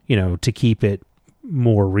 to keep it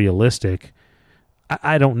more realistic.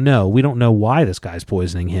 I don't know. We don't know why this guy's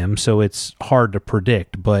poisoning him, so it's hard to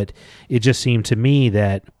predict. But it just seemed to me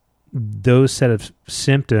that those set of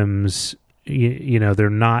symptoms, they're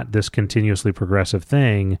not this continuously progressive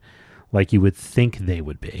thing like you would think they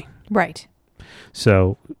would be. Right.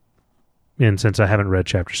 So, and since I haven't read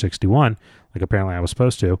chapter 61, like apparently I was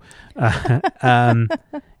supposed to, I'm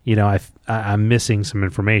missing some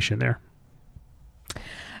information there.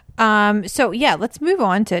 So yeah, let's move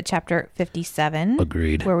on to chapter 57.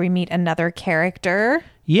 Agreed. Where we meet another character.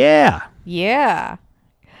 Yeah. Yeah.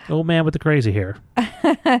 Old man with the crazy hair.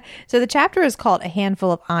 So the chapter is called A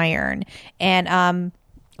Handful of Iron. And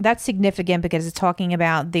that's significant because it's talking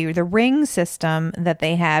about the ring system that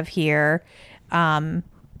they have here.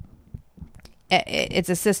 It's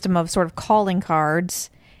a system of sort of calling cards.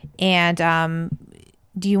 And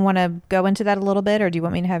do you want to go into that a little bit, or do you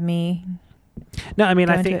want me to have me... No, I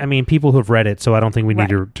mean, people who've read it, so I don't think we need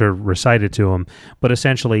to recite it to them. But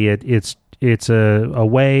essentially, it's a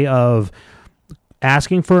way of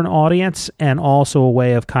asking for an audience and also a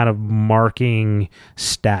way of kind of marking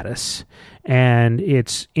status. And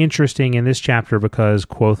it's interesting in this chapter because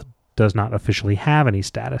Quoth does not officially have any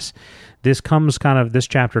status. This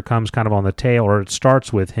chapter comes kind of on the tail, or it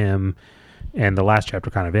starts with him, and the last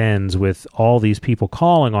chapter kind of ends with all these people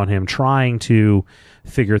calling on him, trying to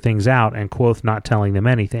figure things out, and Quoth not telling them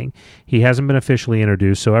anything. He hasn't been officially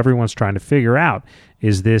introduced, so everyone's trying to figure out,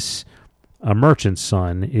 is this a merchant's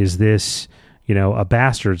son? Is this, a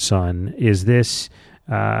bastard son? Is this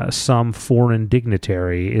some foreign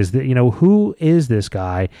dignitary? Is that, who is this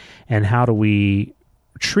guy, and how do we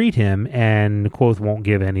treat him? And Quoth won't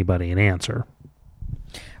give anybody an answer.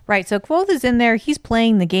 Right, so Quoth is in there, he's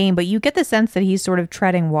playing the game, but you get the sense that he's sort of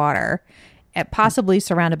treading water, possibly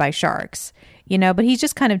surrounded by sharks, but he's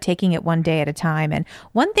just kind of taking it one day at a time. And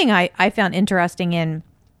one thing I found interesting in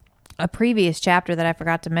a previous chapter that I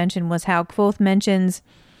forgot to mention was how Quoth mentions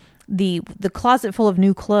the closet full of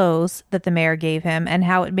new clothes that the mayor gave him, and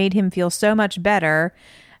how it made him feel so much better,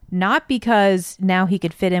 not because now he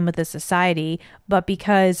could fit in with the society, but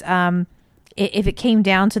because if it came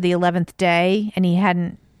down to the 11th day and he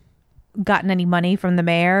hadn't gotten any money from the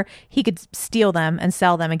mayor, he could steal them and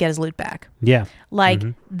sell them and get his loot back. Yeah.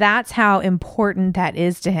 That's how important that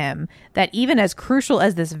is to him, that even as crucial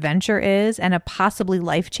as this venture is and a possibly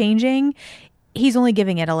life-changing, he's only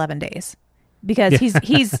giving it 11 days because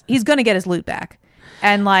he's going to get his loot back.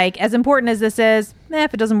 And as important as this is,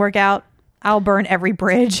 if it doesn't work out, I'll burn every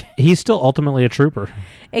bridge. He's still ultimately a trooper.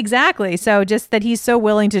 Exactly. So just that he's so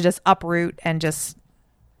willing to just uproot and just...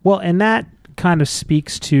 Well, and that kind of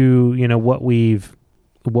speaks to, what we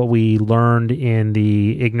learned in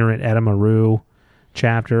the Ignorant Edamaru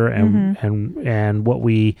chapter, and what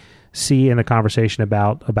we see in the conversation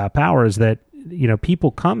about power is that,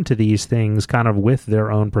 people come to these things kind of with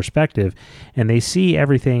their own perspective, and they see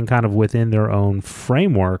everything kind of within their own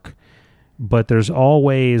framework. But there's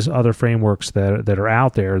always other frameworks that are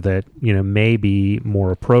out there that, may be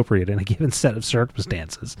more appropriate in a given set of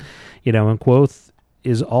circumstances. And Quoth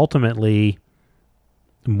is ultimately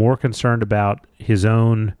more concerned about his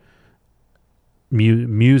own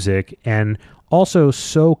music, and also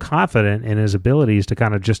so confident in his abilities to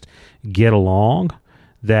kind of just get along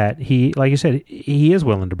that he, like you said, he is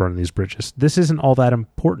willing to burn these bridges. This isn't all that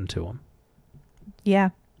important to him. Yeah.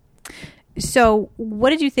 So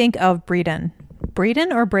what did you think of Breeden?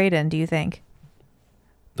 Breeden or Braden, do you think?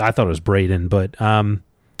 I thought it was Braden, but who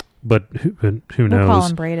knows? We'll call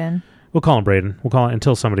him Braden. We'll call him Braden. We'll call it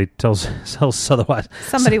until somebody tells us otherwise.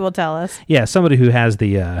 Somebody will tell us. Yeah, somebody who has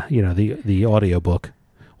the the audio book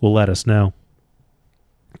will let us know.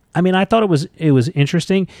 I mean, I thought it was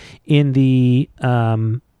interesting in the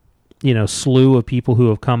slew of people who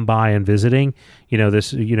have come by and visiting.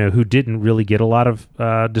 Who didn't really get a lot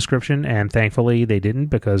of description, and thankfully they didn't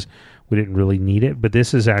because we didn't really need it. But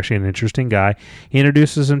this is actually an interesting guy. He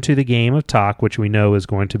introduces him to the game of talk, which we know is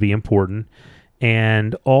going to be important.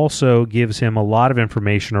 and also gives him a lot of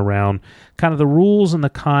information around kind of the rules and the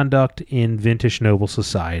conduct in vintage noble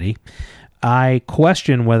society. I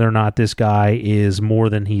question whether or not this guy is more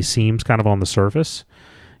than he seems kind of on the surface.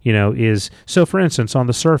 So for instance, on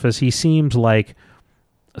the surface, he seems like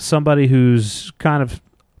somebody who's kind of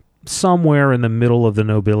somewhere in the middle of the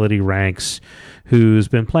nobility ranks, who's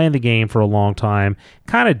been playing the game for a long time,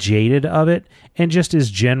 kind of jaded of it, and just is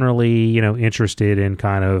generally, interested in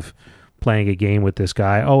kind of playing a game with this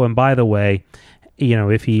guy. Oh, and by the way,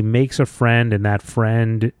 if he makes a friend and that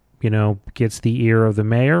friend, gets the ear of the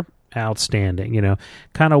mayor, outstanding.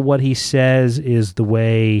 Kind of what he says is the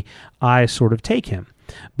way I sort of take him.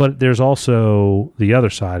 But there's also the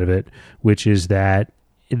other side of it, which is that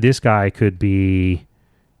this guy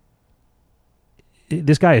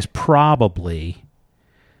is probably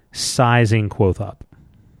sizing Quoth up.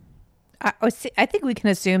 I think we can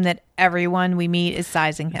assume that everyone we meet is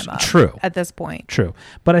sizing him up. True. At this point. True.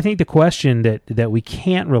 But I think the question that we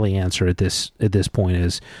can't really answer at this point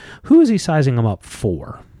is, who is he sizing him up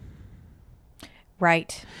for?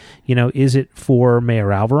 Right. Is it for Mayor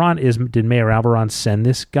Alvaron? Did Mayor Alvaron send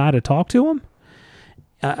this guy to talk to him?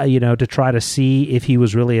 To try to see if he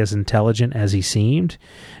was really as intelligent as he seemed?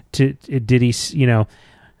 Did he,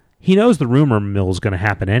 he knows the rumor mill is going to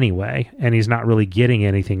happen anyway, and he's not really getting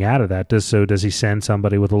anything out of that. Does he send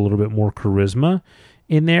somebody with a little bit more charisma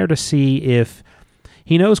in there to see if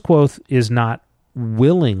he knows Quoth is not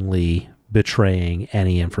willingly betraying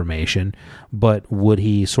any information, but would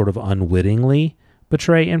he sort of unwittingly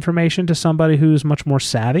betray information to somebody who's much more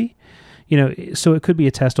savvy? So it could be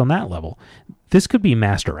a test on that level. This could be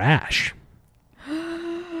Master Ash.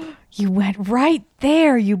 You went right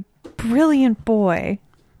there, you brilliant boy.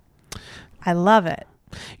 I love it.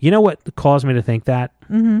 You know what caused me to think that?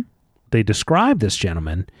 Mm-hmm. They describe this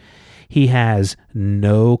gentleman. He has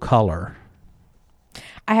no color.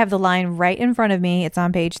 I have the line right in front of me. It's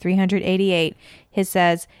on page 388. It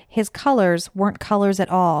says, his colors weren't colors at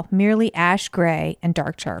all, merely ash gray and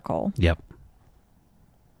dark charcoal. Yep.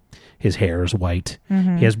 His hair is white.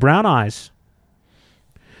 Mm-hmm. He has brown eyes.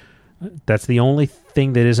 That's the only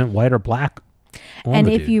thing that isn't white or black. And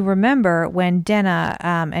if you remember when Denna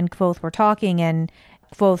and Quoth were talking and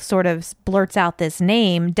Quoth sort of blurts out this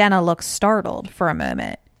name, Denna looks startled for a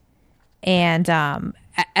moment. And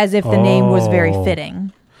as if the name was very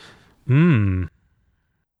fitting. I'm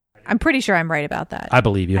pretty sure I'm right about that. I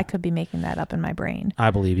believe you. I could be making that up in my brain. I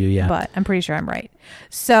believe you, yeah. But I'm pretty sure I'm right.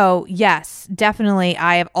 So, yes, definitely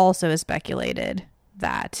I have also speculated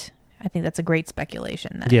that. I think that's a great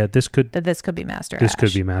speculation. That this could be Master Ash. This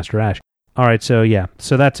could be Master Ash. All right, so yeah.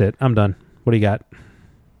 So that's it. I'm done. What do you got?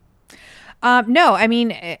 No, I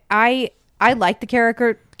mean, I like the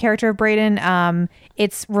character of Brayden.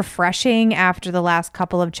 It's refreshing after the last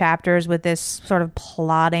couple of chapters with this sort of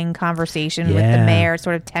plodding conversation with the mayor,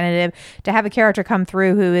 sort of tentative, to have a character come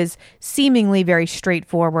through who is seemingly very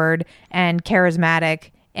straightforward and charismatic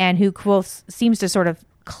and who Quoth seems to sort of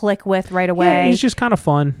click with right away. Yeah, he's just kind of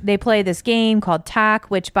fun. They play this game called Tak,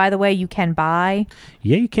 which, by the way, you can buy.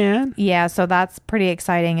 Yeah, you can. Yeah, so that's pretty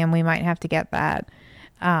exciting, and we might have to get that.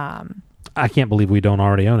 I can't believe we don't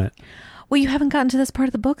already own it. Well, you haven't gotten to this part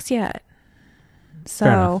of the books yet.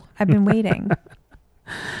 So I've been waiting.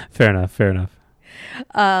 Fair enough.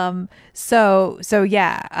 So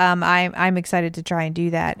yeah, I'm excited to try and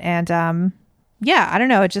do that. And yeah, I don't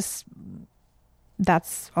know.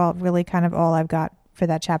 That's all really kind of all I've got for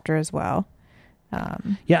that chapter as well.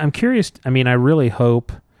 Yeah, I'm curious. I mean, I really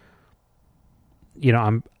hope,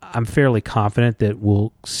 I'm fairly confident that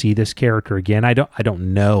we'll see this character again. I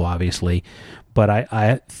don't know, obviously, but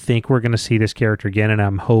I think we're going to see this character again, and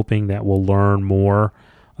I'm hoping that we'll learn more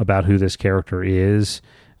about who this character is,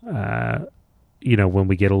 when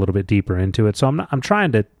we get a little bit deeper into it. So I'm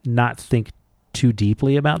trying to not think too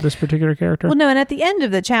deeply about this particular character. Well, no, and at the end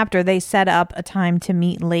of the chapter, they set up a time to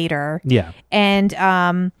meet later. Yeah.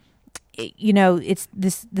 And, it's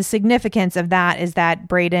the significance of that is that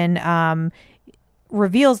Brayden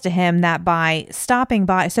reveals to him that by stopping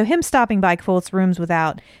by Quoth's rooms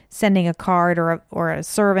without sending a card or a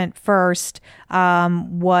servant first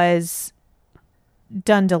was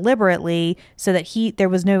done deliberately so that there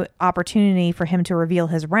was no opportunity for him to reveal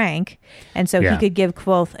his rank, and so he could give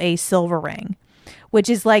Quoth a silver ring, which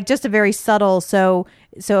is like just a very subtle. So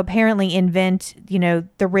apparently in Vent,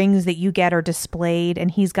 the rings that you get are displayed,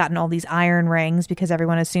 and he's gotten all these iron rings because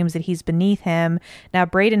everyone assumes that he's beneath him. Now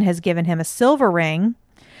Brayden has given him a silver ring,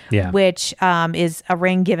 Yeah. which is a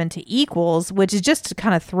ring given to equals, which is just to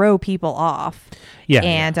kind of throw people off. Yeah,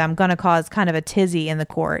 And I'm going to cause kind of a tizzy in the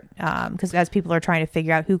court because as people are trying to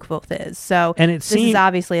figure out who Kvothe is. So And this is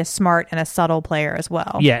obviously a smart and a subtle player as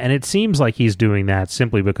well. Yeah, and it seems like he's doing that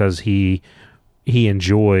simply because he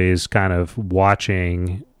enjoys kind of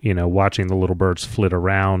watching the little birds flit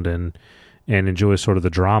around and enjoys sort of the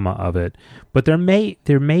drama of it. But there may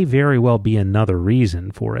very well be another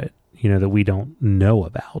reason for it, that we don't know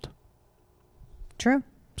about. True.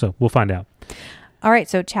 So we'll find out. All right,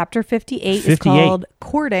 so chapter 58 is called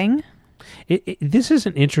Courting. This is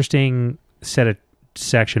an interesting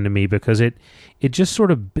section to me because it just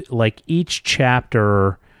sort of, like, each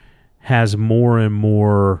chapter has more and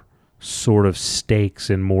more sort of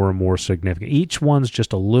stakes and more significant. Each one's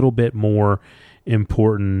just a little bit more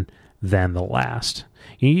important than the last.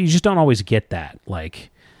 You just don't always get that,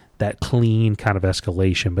 like, that clean kind of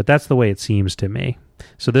escalation, but that's the way it seems to me.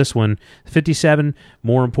 So this one, 57,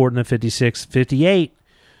 more important than 56. 58,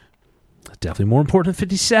 definitely more important than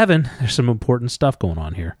 57. There's some important stuff going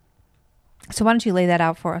on here. So why don't you lay that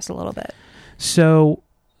out for us a little bit? So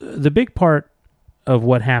the big part of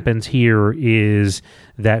what happens here is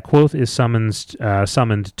that Kvothe is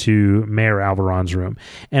summoned to Mayor Alvaron's room.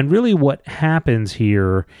 And really what happens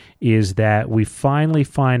here is that we finally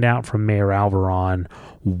find out from Mayor Alvaron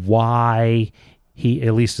why he,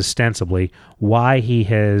 at least ostensibly, why he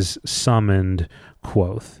has summoned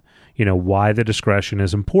Kvothe. Why the discretion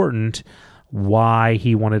is important, why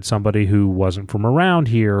he wanted somebody who wasn't from around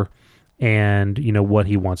here, and, what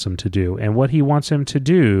he wants him to do. And what he wants him to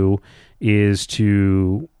do is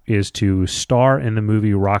to star in the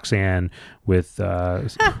movie Roxanne with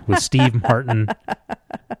Steve Martin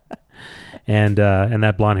and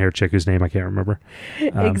that blonde-haired chick whose name I can't remember.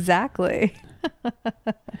 Exactly.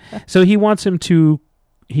 So he wants him to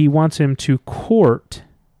court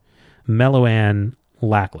Meloanne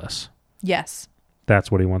Lackless. Yes.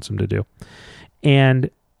 That's what he wants him to do.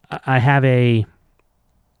 And I have a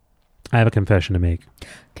confession to make.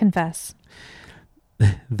 Confess.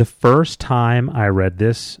 The first time I read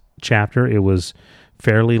this chapter, it was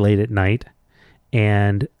fairly late at night,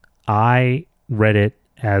 and I read it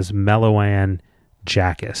as Meloanne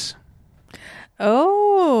Jackass.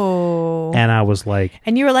 Oh. And I was like...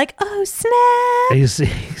 And you were like, oh, snap.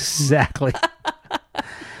 Exactly.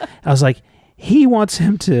 I was like, he wants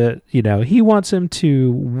him to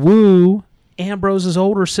woo Ambrose's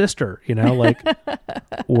older sister,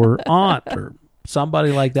 or aunt, or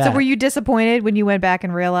somebody like that. So were you disappointed when you went back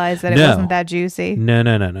and realized that it wasn't that juicy? No,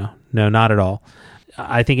 not at all.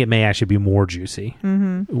 I think it may actually be more juicy.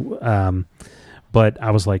 Mm-hmm. But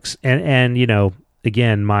I was like, and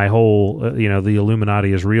again, my whole, the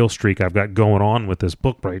Illuminati is real streak I've got going on with this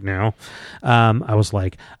book right now. I was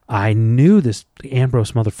like, I knew this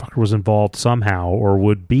Ambrose motherfucker was involved somehow or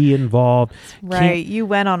would be involved. Right. You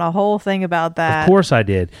went on a whole thing about that. Of course I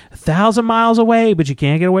did. 1,000 miles away, but you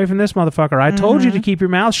can't get away from this motherfucker. I told you to keep your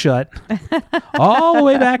mouth shut. All the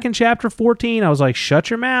way back in chapter 14, I was like, shut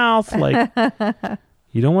your mouth. Like,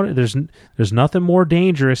 you don't want to, there's nothing more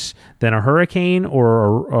dangerous than a hurricane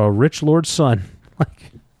or a rich lord's son.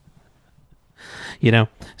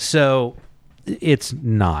 So it's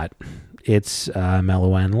not. It's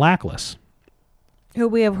Meloanne Lackless, who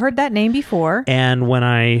we have heard that name before. And when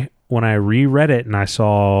I reread it and I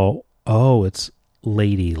saw, it's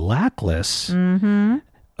Lady Lackless. Mm-hmm.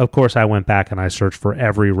 Of course, I went back and I searched for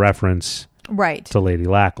every reference to Lady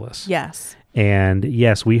Lackless. Yes, and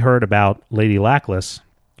yes, we heard about Lady Lackless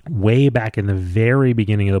way back in the very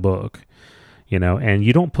beginning of the book. And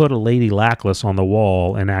you don't put a Lady Lackless on the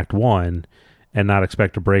wall in Act 1 and not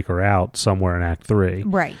expect to break her out somewhere in Act 3.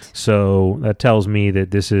 Right. So that tells me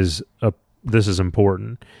that this is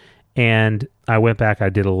important. And I went back, I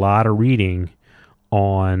did a lot of reading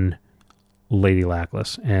on Lady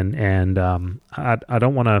Lackless. And I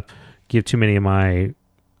don't want to give too many of my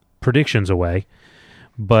predictions away,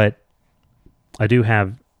 but I do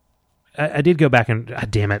have... I did go back and...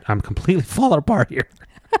 damn it, I'm completely falling apart here.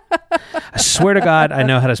 I swear to God, I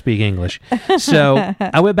know how to speak English. So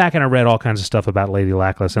I went back and I read all kinds of stuff about Lady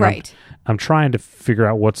Lackless, and I'm trying to figure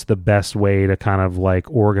out what's the best way to kind of like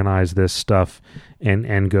organize this stuff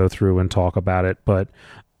and go through and talk about it. But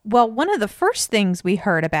one of the first things we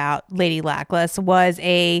heard about Lady Lackless was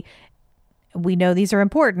we know these are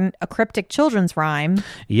important, a cryptic children's rhyme.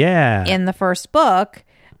 Yeah. In the first book.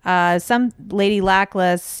 Some Lady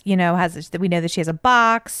Lackless, we know that she has a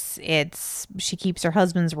box. She keeps her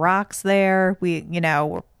husband's rocks there.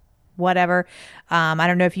 Whatever. I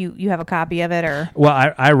don't know if you have a copy of it or.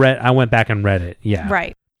 Well, I went back and read it. Yeah.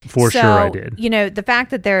 Right. For sure I did. The fact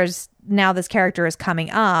that there's now this character is coming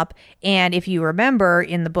up. And if you remember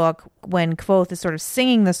in the book, when Kvothe is sort of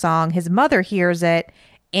singing the song, his mother hears it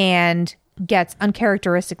and gets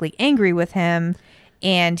uncharacteristically angry with him.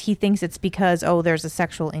 And he thinks it's because, there's a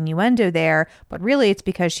sexual innuendo there. But really it's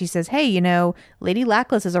because she says, hey, Lady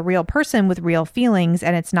Lackless is a real person with real feelings,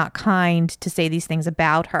 and it's not kind to say these things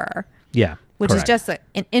about her. Yeah. Which is just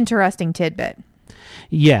an interesting tidbit.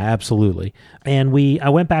 Yeah, absolutely. And I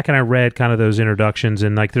went back and I read kind of those introductions,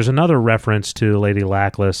 and like there's another reference to Lady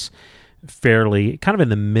Lackless fairly kind of in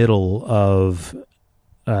the middle of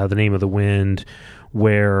The Name of the Wind,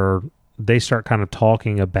 where they start kind of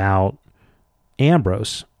talking about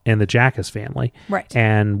Ambrose and the Jackas family, right?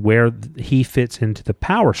 And where he fits into the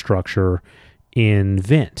power structure in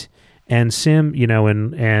Vint. And Sim,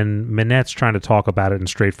 and Minette's trying to talk about it in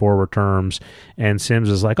straightforward terms, and Sims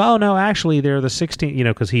is like, oh no, actually they're the 16th,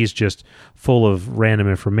 because he's just full of random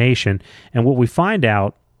information. And what we find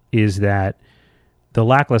out is that the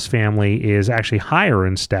Lackless family is actually higher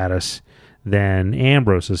in status than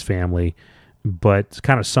Ambrose's family, but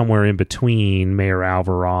kind of somewhere in between Mayor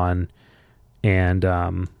Alvaron and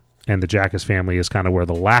the Jackas family is kind of where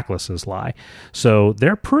the Lacklesses lie. So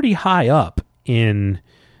they're pretty high up in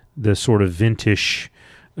the sort of Vintish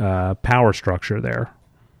power structure there.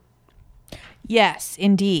 Yes,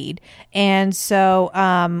 indeed. And so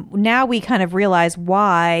now we kind of realize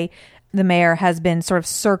why the mayor has been sort of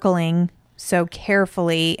circling so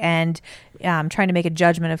carefully and trying to make a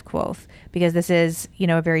judgment of Kvothe, because this is,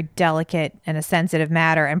 a very delicate and a sensitive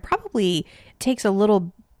matter, and probably takes a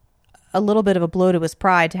little bit of a blow to his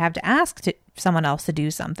pride to have to ask someone else to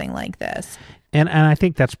do something like this. And I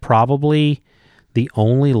think that's probably the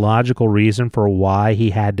only logical reason for why he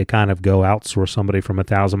had to kind of go outsource somebody from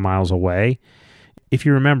 1,000 miles away. If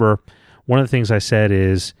you remember, one of the things I said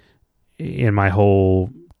is, in my whole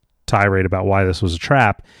tirade about why this was a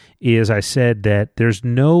trap, is I said that there's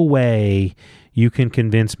no way you can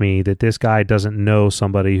convince me that this guy doesn't know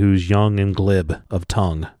somebody who's young and glib of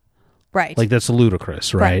tongue. Right. Like, that's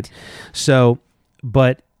ludicrous, right? So,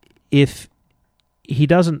 but if he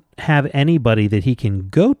doesn't have anybody that he can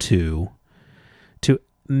go to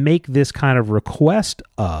make this kind of request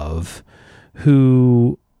of,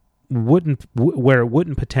 where it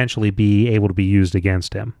wouldn't potentially be able to be used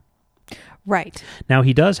against him. Right. Now,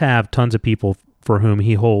 he does have tons of people for whom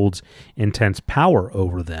he holds intense power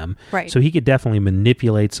over them. Right. So he could definitely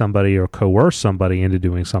manipulate somebody or coerce somebody into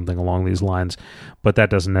doing something along these lines, but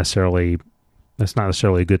that's not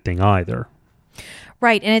necessarily a good thing either.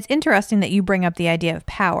 Right. And it's interesting that you bring up the idea of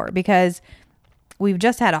power, because we've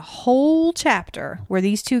just had a whole chapter where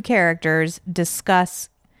these two characters discuss,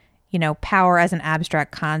 power as an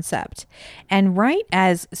abstract concept. And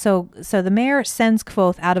so the mayor sends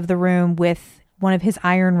Kvothe out of the room with one of his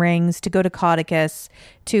iron rings to go to Caudicus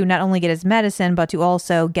to not only get his medicine, but to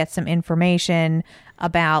also get some information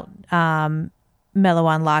about Meluan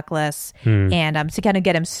Lackless and to kind of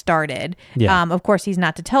get him started. Yeah. Of course, he's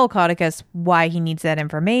not to tell Caudicus why he needs that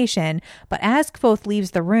information, but as Kvothe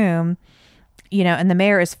leaves the room, and the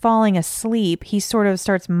mayor is falling asleep, he sort of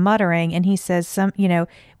starts muttering, and he says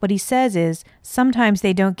what he says is, sometimes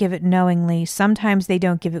they don't give it knowingly, sometimes they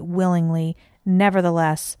don't give it willingly,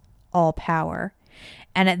 nevertheless, all power.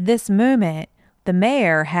 And at this moment, the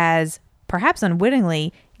mayor has, perhaps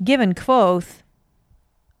unwittingly, given Kvothe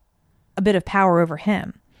a bit of power over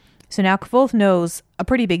him. So now Kvothe knows a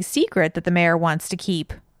pretty big secret that the mayor wants to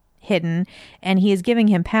keep hidden, and he is giving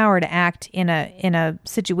him power to act in a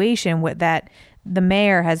situation that the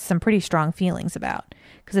mayor has some pretty strong feelings about,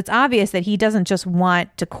 because it's obvious that he doesn't just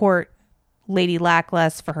want to court Lady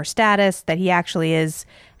Lackless for her status, that he actually has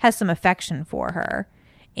some affection for her,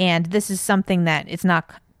 and this is something that it's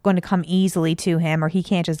not going to come easily to him, or he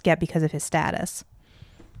can't just get because of his status.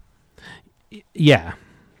 Yeah.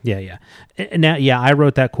 Now, I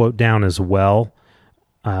wrote that quote down as well.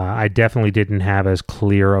 I definitely didn't have as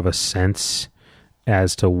clear of a sense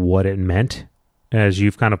as to what it meant as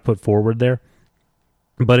you've kind of put forward there.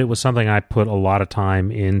 But it was something I put a lot of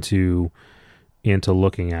time into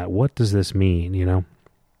looking at. What does this mean,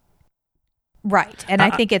 Right. And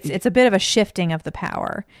I think it's a bit of a shifting of the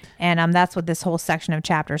power. And that's what this whole section of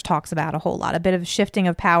chapters talks about a whole lot. A bit of shifting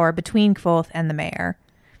of power between Kvothe and the mayor.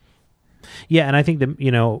 Yeah, and I think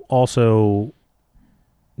that, also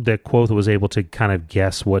that Kvothe was able to kind of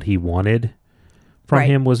guess what he wanted from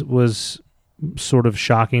him was sort of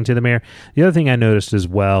shocking to the mayor. The other thing I noticed as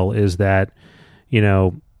well is that,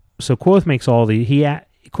 so Kvothe makes all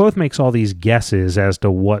these guesses as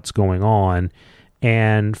to what's going on,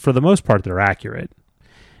 and for the most part they're accurate,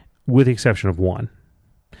 with the exception of one.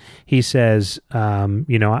 he says,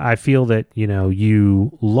 I feel that,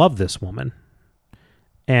 you love this woman.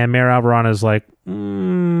 And Mayor Alvaron is like,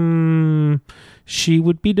 she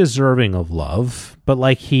would be deserving of love. But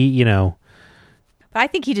like But I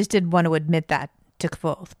think he just didn't want to admit that to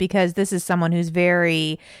Kvothe, because this is someone who's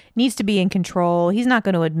needs to be in control. He's not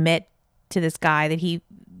going to admit to this guy that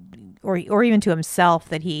or even to himself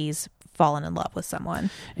that he's fallen in love with someone.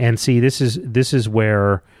 And see, this is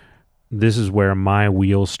where my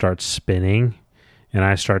wheels start spinning, and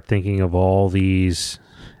I start thinking of all these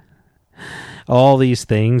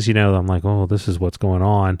things, I'm like, oh, this is what's going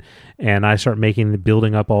on. And I start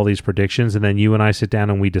building up all these predictions. And then you and I sit down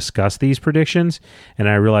and we discuss these predictions. And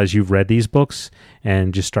I realize you've read these books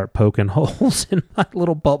and just start poking holes in my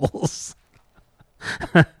little bubbles.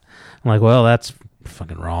 I'm like, well, that's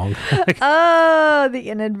fucking wrong. Oh, the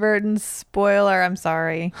inadvertent spoiler. I'm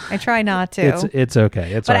sorry. I try not to. It's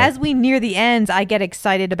okay. But as we near the ends, I get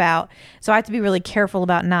excited so I have to be really careful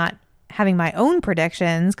about not having my own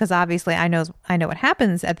predictions, because obviously I know what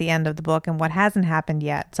happens at the end of the book and what hasn't happened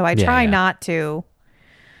yet. So I try not to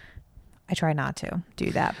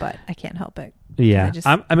do that, but I can't help it. Yeah.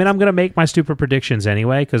 I'm going to make my stupid predictions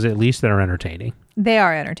anyway, because at least they're entertaining. They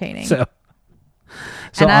are entertaining. So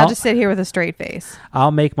I'll just sit here with a straight face.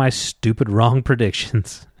 I'll make my stupid wrong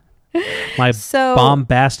predictions. My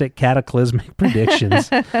bombastic, cataclysmic predictions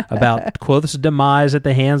about Kvothe's demise at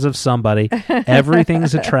the hands of somebody.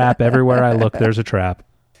 Everything's a trap. Everywhere I look, there's a trap.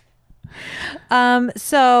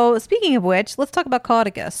 So, speaking of which, let's talk about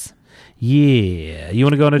Caudicus. Yeah. You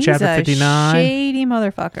want to go into chapter 59? Shady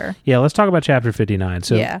motherfucker. Yeah, let's talk about chapter 59.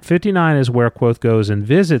 So, 59 is where Kvothe goes and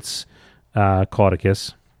visits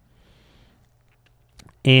Caudicus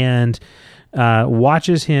and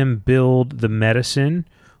watches him build the medicine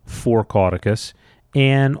for Caudicus,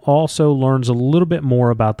 and also learns a little bit more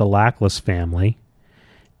about the Lackless family.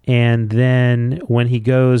 And then when he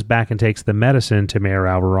goes back and takes the medicine to Mayor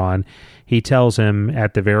Alvaron, he tells him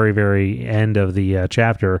at the very, very end of the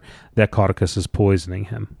chapter that Caudicus is poisoning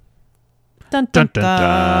him. Dun, dun, dun,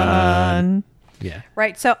 dun. Yeah.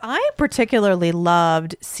 Right. So I particularly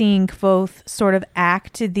loved seeing Kvothe sort of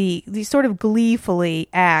sort of gleefully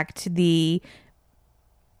act the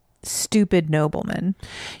stupid nobleman.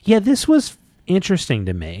 Yeah, this was interesting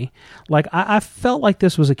to me. Like, I felt like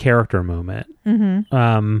this was a character moment.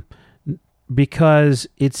 Because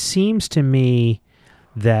it seems to me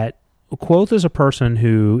that Kvothe is a person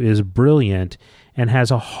who is brilliant and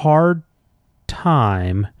has a hard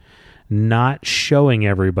time not showing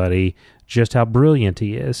everybody just how brilliant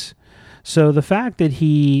he is. So the fact that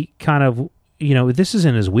he kind of, this is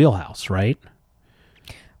in his wheelhouse, right?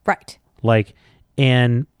 Right. Like,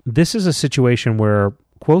 and this is a situation where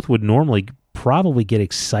Kvothe would normally probably get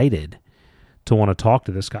excited to want to talk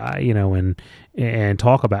to this guy, and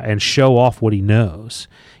talk about and show off what he knows.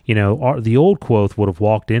 The old Kvothe would have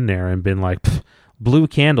walked in there and been like, blue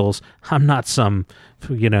candles, I'm not some,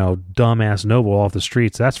 dumbass noble off the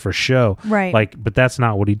streets. That's for show. Right. But that's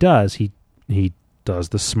not what he does. He does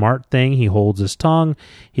the smart thing. He holds his tongue.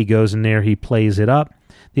 He goes in there. He plays it up.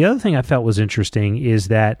 The other thing I felt was interesting is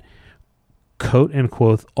that Kote and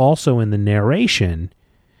Kvothe also in the narration,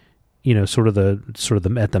 sort of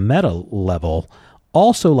the at the meta level,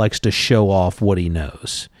 also likes to show off what he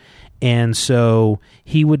knows. And so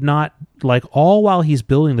he would not, all while he's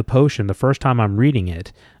building the potion, the first time I'm reading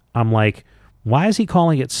it, I'm like, why is he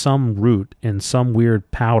calling it some root and some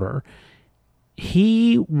weird powder?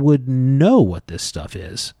 He would know what this stuff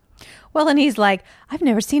is. Well, and he's like, I've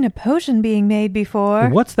never seen a potion being made before.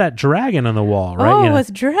 What's that dragon on the wall, right? Oh,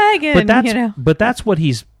 it's dragon. But that's what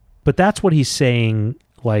he's saying,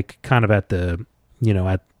 kind of at the,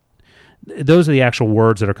 at those are the actual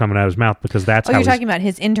words that are coming out of his mouth, because that's how you're talking about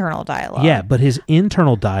his internal dialogue. Yeah, but his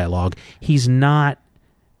internal dialogue, he's not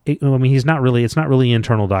really, it's not really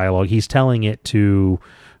internal dialogue. He's telling it to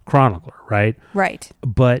Chronicler, right? Right.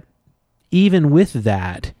 But even with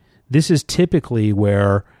that, this is typically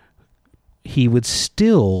where he would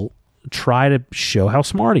still try to show how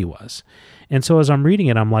smart he was. And so as I'm reading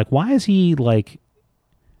it, I'm like, why is he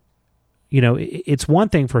it's one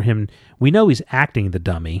thing for him. We know he's acting the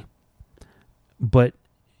dummy, but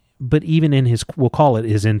even in we'll call it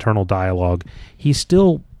his internal dialogue, he's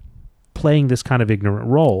still playing this kind of ignorant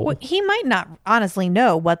role. Well, he might not honestly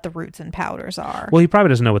know what the roots and powders are. Well, he probably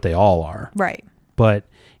doesn't know what they all are. Right. But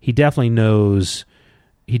he definitely knows,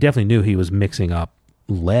 he definitely knew he was mixing up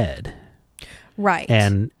lead. Right.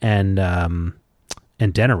 And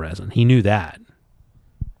deniresin. He knew that.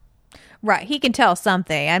 Right. He can tell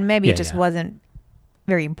something, and maybe it just wasn't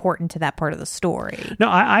very important to that part of the story. No,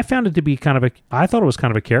 I found it to be I thought it was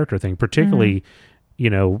kind of a character thing, particularly,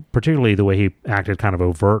 particularly the way he acted kind of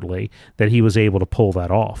overtly, that he was able to pull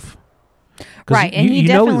that off. Right, and he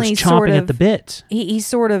definitely he was chomping at the bit. He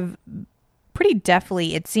sort of pretty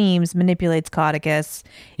deftly, it seems, manipulates Codicus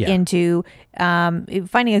into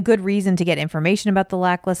finding a good reason to get information about the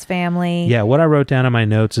Lackless family. Yeah, what I wrote down in my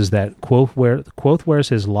notes is that Quoth wears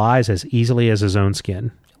his lies as easily as his own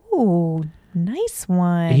skin. Ooh, nice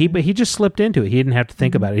one. But he just slipped into it. He didn't have to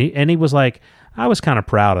think about it. And he was like, I was kind of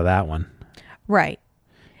proud of that one. Right.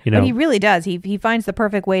 But he really does. He finds the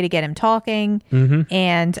perfect way to get him talking,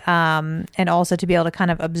 and also to be able to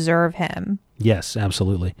kind of observe him. Yes,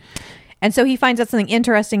 absolutely. And so he finds out something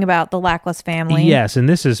interesting about the Lackless family. Yes, and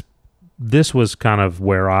this was kind of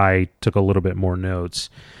where I took a little bit more notes.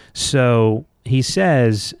 So he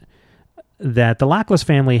says that the Lackless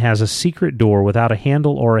family has a secret door without a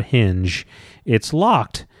handle or a hinge. It's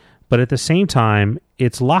locked, but at the same time,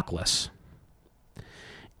 it's lockless.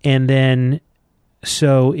 And then,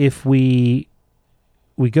 so if we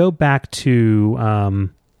go back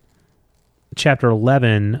to chapter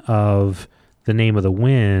 11 of The Name of the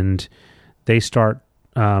Wind, they start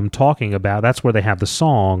talking about, that's where they have the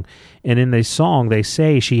song, and in the song they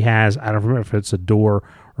say she has, I don't remember if it's a door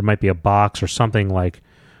or it might be a box or something like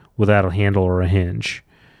without a handle or a hinge.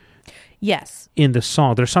 Yes. In the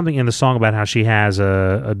song, there's something in the song about how she has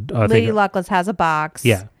Lady Lackless has a box.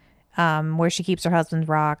 Yeah. Where she keeps her husband's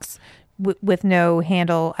rocks with no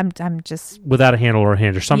handle. I'm just without a handle or a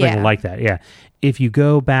hinge or something like that. Yeah. If you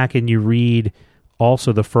go back and you read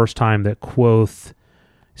also the first time that Quoth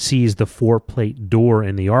sees the 4-plate door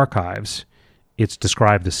in the archives, it's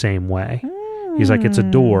described the same way. He's like, it's a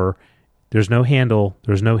door. There's no handle.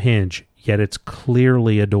 There's no hinge, yet it's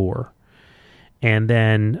clearly a door. And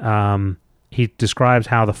then he describes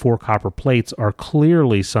how the 4 copper plates are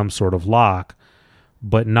clearly some sort of lock,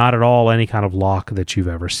 but not at all any kind of lock that you've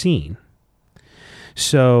ever seen.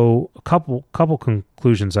 So a couple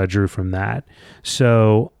conclusions I drew from that.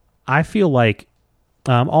 So I feel like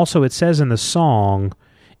also it says in the song,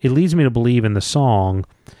 it leads me to believe in the song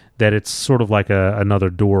that it's sort of like another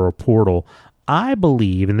door or portal. I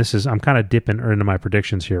believe, and I'm kind of dipping into my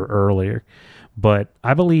predictions here earlier, but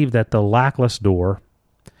I believe that the Lackless door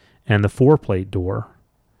and the 4-plate door,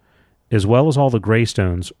 as well as all the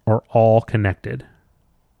Greystones, are all connected.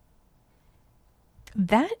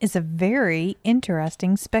 That is a very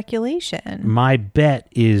interesting speculation. My bet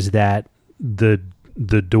is that the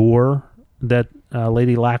door that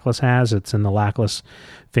Lady Lackless has, it's in the Lackless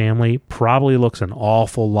family, probably looks an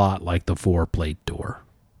awful lot like the 4-plate door.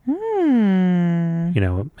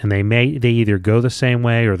 And they either go the same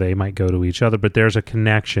way or they might go to each other, but there's a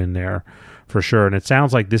connection there for sure. And it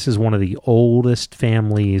sounds like this is one of the oldest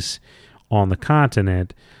families on the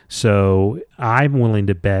continent. So I'm willing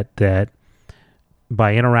to bet that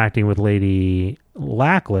by interacting with Lady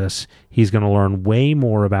Lackless, he's going to learn way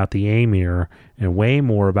more about the Amir and way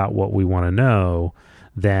more about what we want to know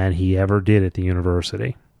than he ever did at the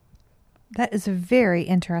university. That is a very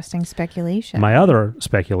interesting speculation. My other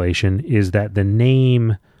speculation is that the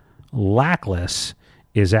name Lackless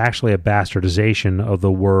is actually a bastardization of the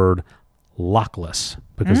word lockless,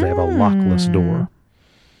 because they have a lockless door.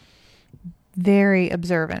 Very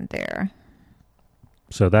observant there.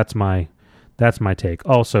 So that's my take.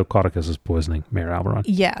 Also, Codicus is poisoning Mayor Alberon.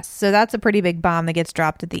 Yes. So that's a pretty big bomb that gets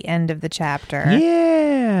dropped at the end of the chapter.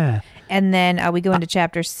 Yeah. And then we go into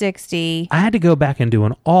chapter 60. I had to go back and do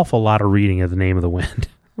an awful lot of reading of The Name of the Wind.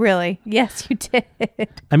 Really? Yes, you did.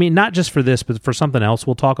 I mean, not just for this, but for something else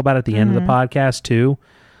we'll talk about at the end of the podcast, too.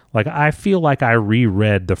 Like, I feel like I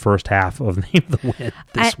reread the first half of The Name of the Wind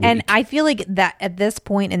this week. And I feel like that at this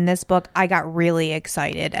point in this book, I got really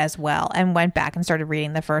excited as well and went back and started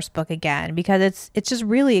reading the first book again, because it's just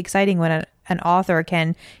really exciting when an author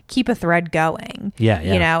can keep a thread going. Yeah.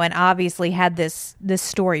 And obviously had this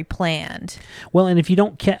story planned. Well, and if you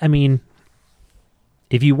don't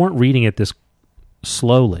if you weren't reading it this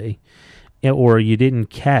slowly, or you didn't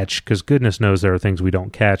catch, because goodness knows there are things we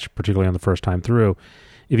don't catch, particularly on the first time through.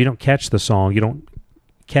 If you don't catch the song, you don't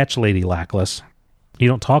catch Lady Lackless, you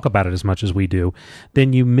don't talk about it as much as we do,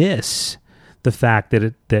 then you miss the fact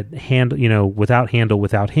that without handle,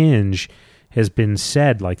 without hinge has been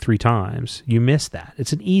said like 3 times. You miss that.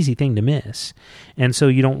 It's an easy thing to miss. And so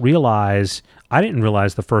you don't realize, I didn't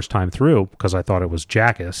realize the first time through because I thought it was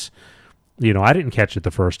Jackus. I didn't catch it the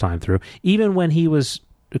first time through. Even when he was,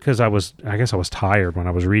 because I guess I was tired when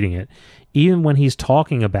I was reading it, even when he's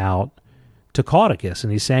talking about to Codicus,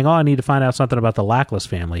 and he's saying, I need to find out something about the Lackless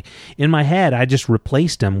family. In my head, I just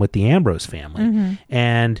replaced him with the Ambrose family. Mm-hmm.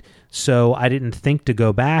 And so I didn't think to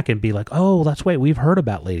go back and be like, oh, that's right, we've heard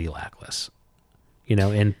about Lady Lackless.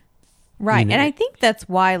 And Right. You know? And I think that's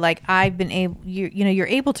why, like, I've been able, you're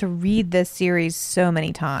able to read this series so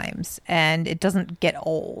many times and it doesn't get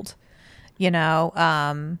old,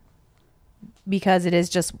 because it is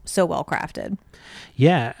just so well crafted.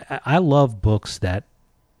 Yeah, I love books that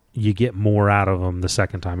you get more out of them the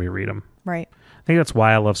second time you read them. Right. I think that's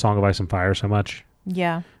why I love Song of Ice and Fire so much.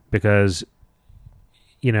 Yeah. Because,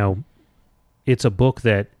 it's a book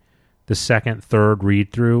that the second, third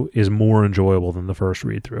read through is more enjoyable than the first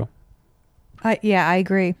read through. I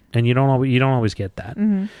agree. And you don't always get that.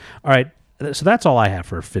 Mm-hmm. All right, so that's all I have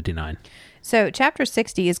for 59. So chapter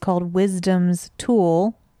 60 is called Wisdom's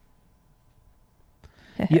Tool.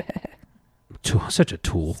 Yeah. Such a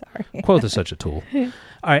tool. Sorry. Quoth is such a tool. All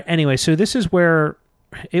right, anyway, so this is where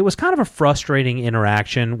it was kind of a frustrating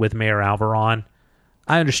interaction with Mayor Alvaron.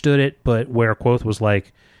 I understood it, but where Quoth was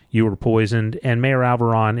like, you were poisoned, and Mayor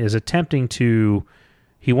Alvaron is attempting to,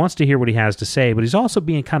 he wants to hear what he has to say, but he's also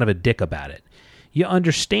being kind of a dick about it. You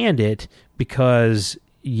understand it because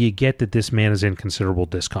you get that this man is in considerable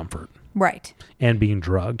discomfort. Right. And being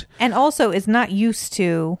drugged. And also is not used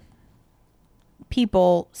to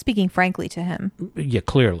people speaking frankly to him. Yeah,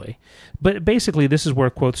 clearly. But basically, this is where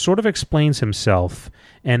Quoth sort of explains himself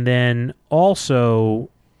and then also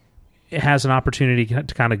has an opportunity to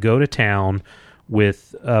kind of go to town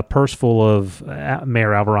with a purse full of Mayor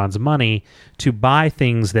Alvaron's money to buy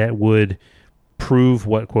things that would prove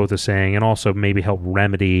what Quoth is saying and also maybe help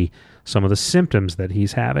remedy some of the symptoms that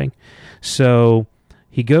he's having. So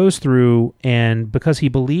he goes through, and because he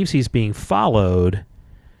believes he's being followed,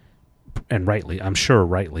 and I'm sure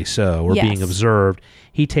rightly so, or yes. being observed,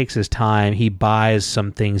 he takes his time. He buys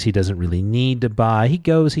some things he doesn't really need to buy. He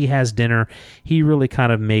goes, he has dinner. He really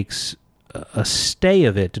kind of makes a stay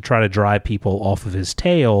of it to try to drive people off of his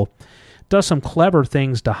tail. Does some clever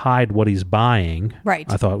things to hide what he's buying. Right.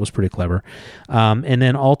 I thought it was pretty clever. And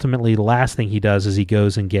then ultimately, the last thing he does is he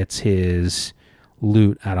goes and gets his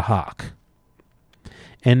loot out of Hawk.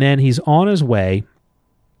 And then he's on his way,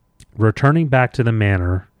 returning back to the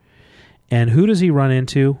manor. And who does he run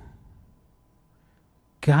into?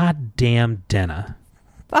 Goddamn Denna.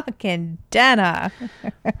 Fucking Denna.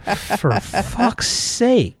 For fuck's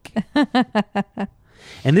sake.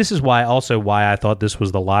 And this is why I thought this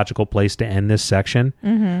was the logical place to end this section.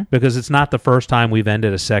 Mm-hmm. Because it's not the first time we've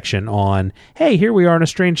ended a section on, hey, here we are in a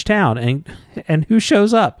strange town. And who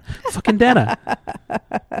shows up? Fucking Denna.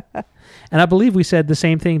 And I believe we said the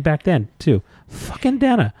same thing back then, too. Fucking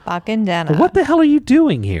Denna. Fucking Denna. What the hell are you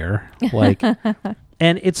doing here? Like,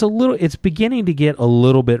 and it's beginning to get a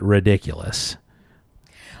little bit ridiculous.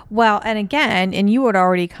 Well, and again, and you had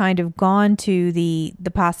already kind of gone to the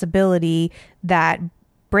possibility that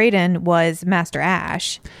Brayden was Master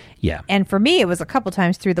Ash. Yeah. And for me, it was a couple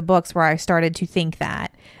times through the books where I started to think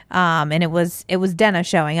that. And it was Denna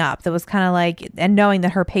showing up. That was kind of like, and knowing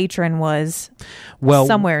that her patron was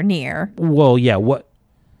somewhere near. Well, yeah.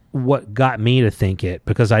 What got me to think it,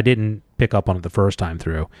 because I didn't pick up on it the first time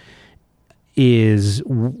through, is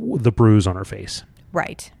the bruise on her face.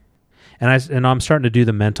 Right. And I'm starting to do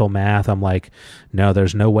the mental math. I'm like, no,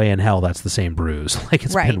 there's no way in hell that's the same bruise. Like,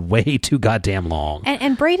 it's been way too goddamn long.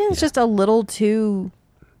 And Brayden's just a little too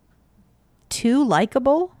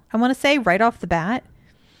likable, I want to say, right off the bat.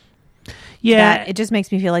 Yeah. That it just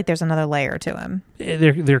makes me feel like there's another layer to him.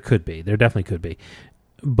 There could be. There definitely could be.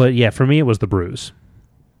 But yeah, for me, it was the bruise.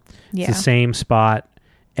 Yeah. It's the same spot.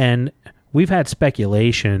 And we've had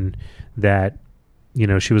speculation that,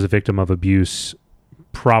 she was a victim of abuse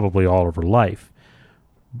probably all of her life.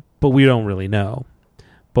 But we don't really know.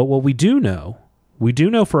 But what we do know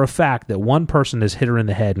for a fact that one person has hit her in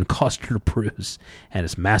the head and caused her to bruise, and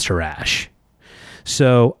it's Master Ash.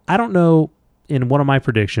 So I don't know, in one of my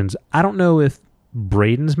predictions, I don't know if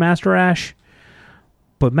Brayden's Master Ash,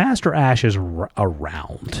 but Master Ash is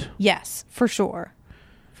around. Yes, for sure.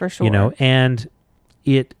 For sure. And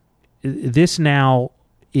this now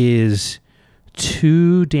is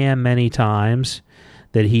too damn many times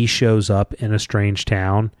that he shows up in a strange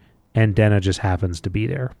town and Denna just happens to be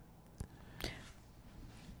there.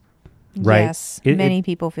 Right? Yes, many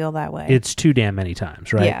people feel that way. It's too damn many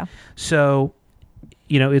times, right? Yeah. So,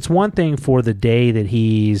 it's one thing for the day that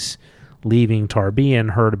he's leaving Tarbea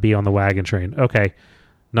and her to be on the wagon train. Okay,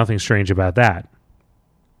 nothing strange about that.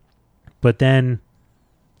 But then,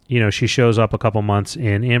 she shows up a couple months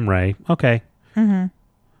in Imre. Okay. Mm-hmm.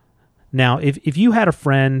 Now, if you had a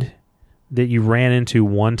friend that you ran into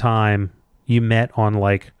one time, you met on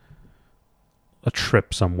like a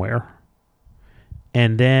trip somewhere,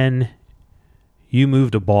 and then you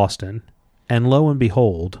moved to Boston, and lo and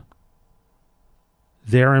behold,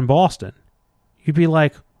 they're in Boston, you'd be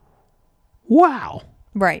like, wow,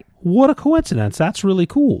 Right. What a coincidence. That's really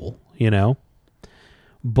cool,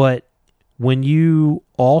 But when you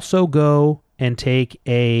also go and take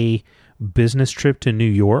a business trip to New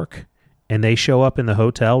York and they show up in the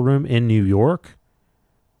hotel room in New York,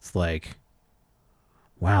 it's like,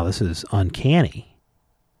 wow, this is uncanny.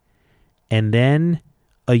 And then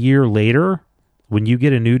a year later, when you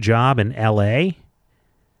get a new job in LA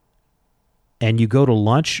and you go to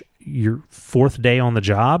lunch your fourth day on the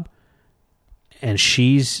job and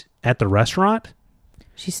she's at the restaurant,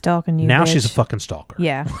 she's stalking you. Now bitch. she's a fucking stalker.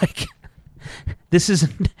 Yeah. Like, this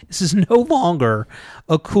is no longer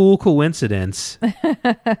a cool coincidence.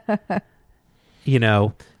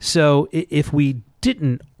 So if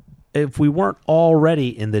we weren't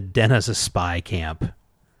already in the den as a spy camp,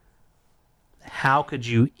 how could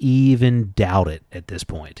you even doubt it at this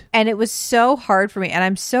point? And it was so hard for me. And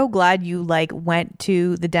I'm so glad you went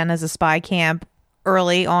to the den as a spy camp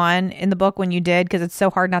early on in the book when you did, because it's so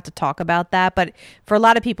hard not to talk about that. But for a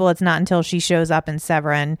lot of people, it's not until she shows up in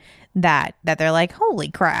Severin that they're like, holy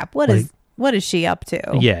crap, what is she up to?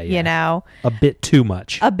 Yeah. A bit too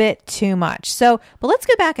much. So, but let's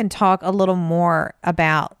go back and talk a little more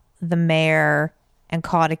about the mayor and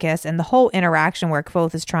Caudicus and the whole interaction where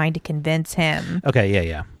Kvothe is trying to convince him. Okay,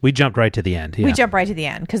 yeah. We jumped right to the end. Yeah. We jumped right to the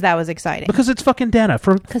end because that was exciting. Because it's fucking Denna.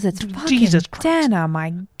 Because it's fucking Jesus Christ. Denna,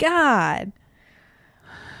 my God.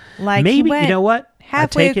 Like, maybe, you know what?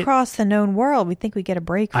 Halfway across the known world, we think we get a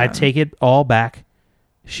break from. I take it all back.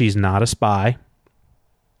 She's not a spy.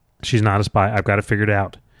 I've got to figure it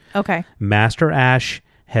out. Okay. Master Ash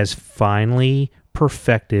has finally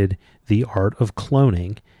perfected the art of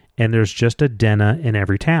cloning, and there's just a Denna in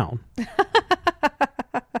every town.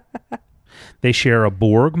 They share a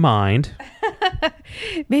Borg mind.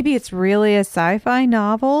 Maybe it's really a sci-fi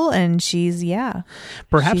novel, and she's,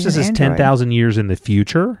 Perhaps this is 10,000 years in the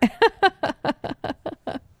future.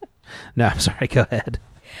 No, I'm sorry. Go ahead.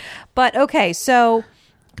 But, okay, so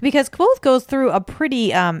because Kvothe goes through a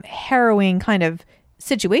pretty harrowing kind of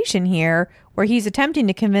situation here where he's attempting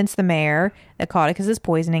to convince the mayor that Caudicus is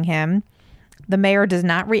poisoning him. The mayor does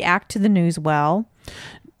not react to the news well.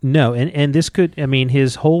 No, and this could,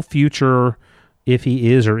 his whole future, if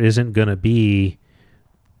he is or isn't going to be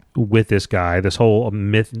with this guy, this whole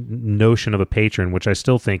notion of a patron, which I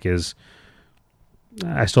still think is,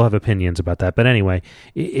 I still have opinions about that. But anyway,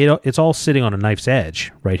 it's all sitting on a knife's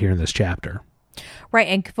edge right here in this chapter. Right,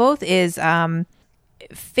 and Kvothe is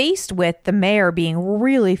faced with the mayor being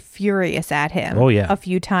really furious at him a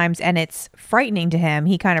few times, and it's frightening to him.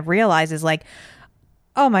 He kind of realizes,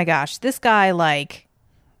 oh my gosh, this guy,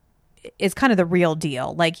 is kind of the real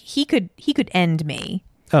deal. He could end me.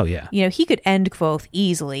 Oh, yeah. He could end Kvothe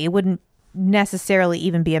easily. It wouldn't necessarily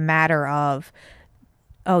even be a matter of,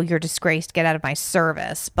 oh, you're disgraced, get out of my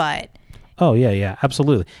service, but... Oh, yeah,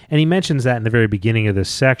 absolutely. And he mentions that in the very beginning of this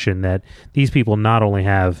section, that these people not only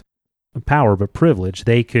have power but privilege.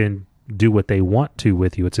 They can do what they want to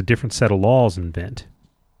with you. It's a different set of laws in Vent.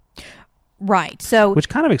 Right. So, which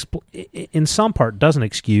kind of, in some part, doesn't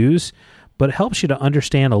excuse, but it helps you to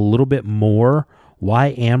understand a little bit more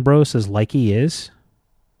why Ambrose is like he is.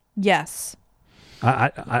 Yes.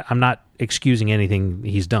 I'm not excusing anything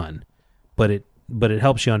he's done, but it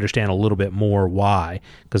helps you understand a little bit more why,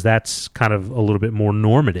 because that's kind of a little bit more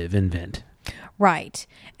normative in Vent. Right.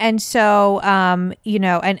 And so, and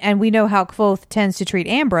we know how Kvothe tends to treat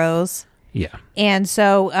Ambrose. Yeah. And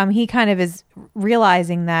so he kind of is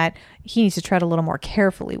realizing that he needs to tread a little more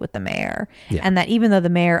carefully with the mayor. Yeah. And that even though the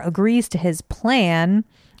mayor agrees to his plan,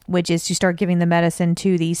 which is to start giving the medicine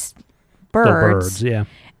to these birds,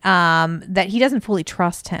 that he doesn't fully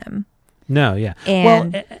trust him. No, yeah.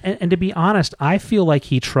 And, and to be honest, I feel like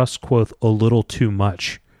he trusts Kvothe a little too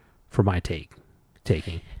much for my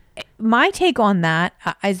taking. My take on that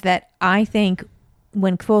is that I think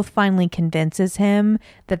when Kvothe finally convinces him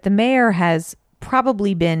that the mayor has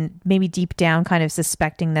probably been maybe deep down kind of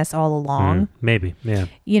suspecting this all along. Maybe, yeah.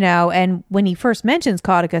 And when he first mentions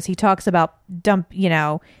Caudicus, he talks about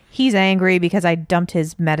he's angry because I dumped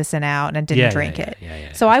his medicine out and didn't drink it.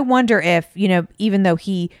 Yeah. So I wonder if, even though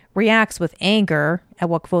he reacts with anger at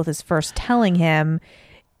what Kvothe is first telling him,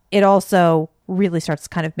 it also really starts to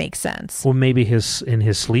kind of make sense. Well, maybe in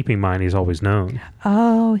his sleeping mind, he's always known.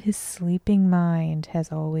 Oh, his sleeping mind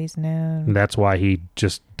has always known. And that's why he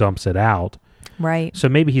just dumps it out. Right. So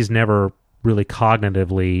maybe he's never really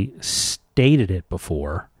cognitively stated it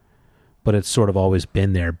before, but it's sort of always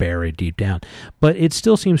been there, buried deep down. But it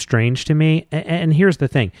still seems strange to me. And here's the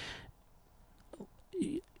thing.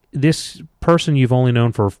 This person you've only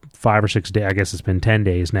known for 5 or 6 days, I guess it's been 10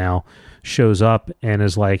 days now, shows up and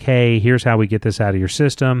is like, hey, here's how we get this out of your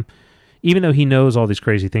system. even though he knows all these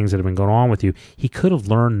crazy things that have been going on with you, he could have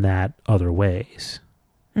learned that other ways.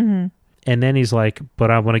 Mm-hmm. And then he's like,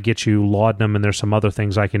 but I want to get you laudanum, and there's some other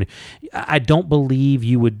things I can. I don't believe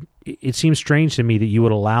you would. It seems strange to me that you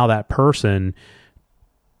would allow that person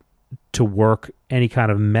to work any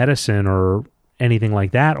kind of medicine or anything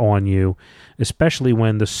like that on you, especially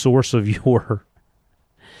when the source of your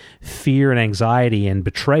fear and anxiety and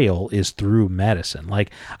betrayal is through medicine.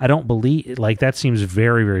 Like, I don't believe, like, that seems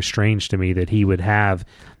very, very strange to me that he would have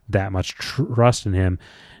that much trust in him.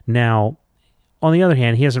 Now, on the other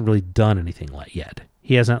hand, he hasn't really done anything yet.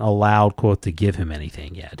 He hasn't allowed Quoth to give him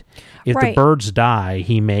anything yet. If the birds die,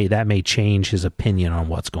 that may change his opinion on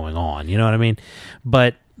what's going on. You know what I mean?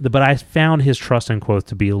 But I found his trust in Quoth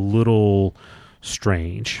to be a little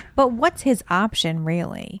strange. But what's his option,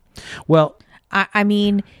 really? Well, I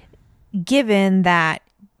mean, given that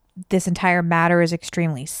this entire matter is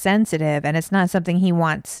extremely sensitive and it's not something he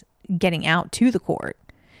wants getting out to the court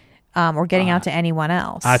or getting out to anyone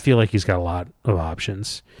else. I feel like he's got a lot of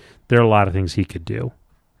options. There are a lot of things he could do.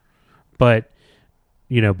 But,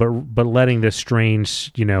 but letting this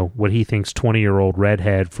strange, what he thinks 20-year-old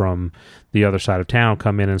redhead from the other side of town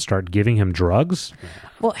come in and start giving him drugs.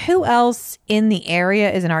 Well, who else in the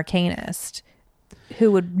area is an arcanist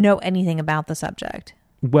who would know anything about the subject?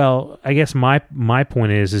 Well, I guess my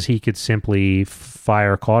point is he could simply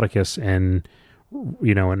fire Caudicus and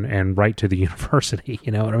write to the university,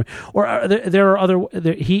 you know what I mean? Or there are other.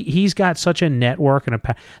 He's got such a network and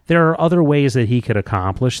there are other ways that he could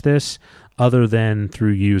accomplish this other than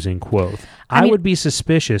through using Quoth. I would be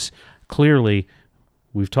suspicious. Clearly,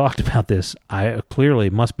 we've talked about this. I clearly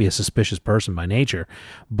must be a suspicious person by nature,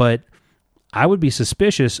 but I would be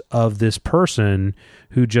suspicious of this person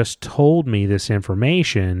who just told me this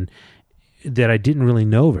information that I didn't really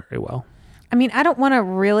know very well. I mean, I don't want to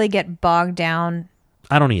really get bogged down.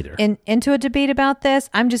 I don't either. Into a debate about this.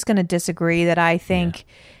 I'm just going to disagree that I think,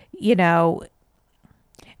 we've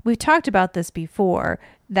talked about this before,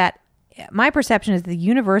 that my perception is the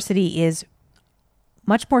university is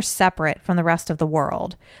much more separate from the rest of the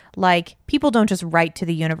world. Like, people don't just write to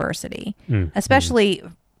the university, especially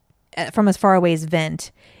from as far away as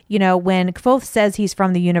Vint. When Quoth says he's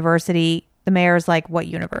from the university, the mayor's like, what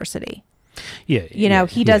university? Yeah.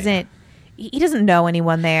 He doesn't... He doesn't know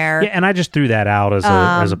anyone there. Yeah, and I just threw that out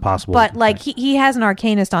as a possible. But he has an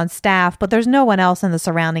arcanist on staff, but there's no one else in the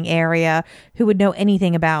surrounding area who would know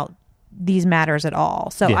anything about these matters at all.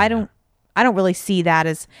 So I don't really see that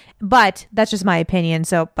as. But that's just my opinion.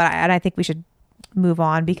 So, I think we should move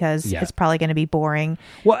on because it's probably going to be boring.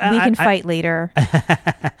 Well, we can fight later.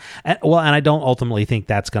 Well, and I don't ultimately think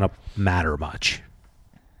that's going to matter much.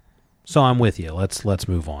 So I'm with you. Let's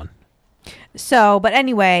move on. So, but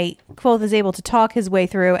anyway, Quoth is able to talk his way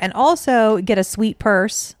through and also get a sweet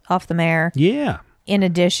purse off the mayor. Yeah. In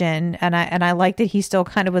addition, and I like that he still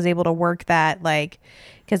kind of was able to work that,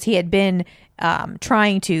 because he had been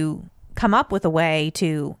trying to come up with a way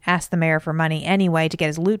to ask the mayor for money anyway to get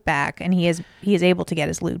his loot back, and he is able to get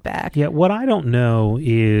his loot back. Yeah. What I don't know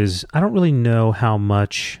is I don't really know how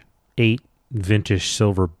much 8 vintage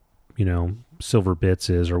silver bits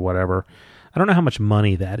is or whatever. I don't know how much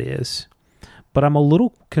money that is, but I'm a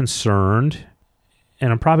little concerned,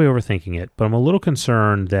 and I'm probably overthinking it, but I'm a little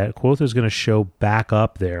concerned that Quoth is going to show back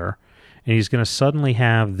up there, and he's going to suddenly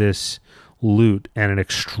have this loot and an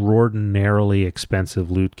extraordinarily expensive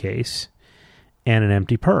loot case and an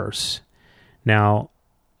empty purse. Now,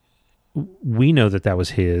 we know that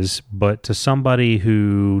was his, but to somebody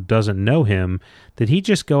who doesn't know him, did he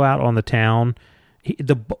just go out on the town?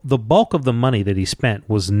 The bulk of the money that he spent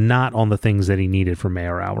was not on the things that he needed for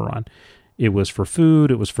Mayor Alvaron. It was for food.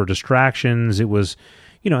 It was for distractions. It was,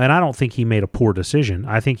 and I don't think he made a poor decision.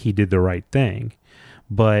 I think he did the right thing.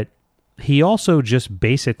 But he also just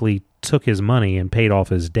basically took his money and paid off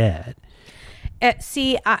his debt.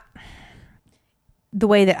 The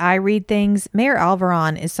way that I read things, Mayor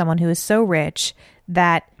Alvaron is someone who is so rich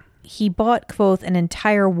that he bought Quoth an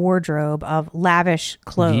entire wardrobe of lavish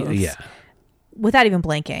clothes. Yeah. Without even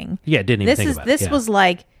blinking. Yeah, didn't even think about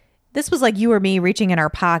it. This was like you or me reaching in our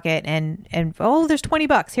pocket and there's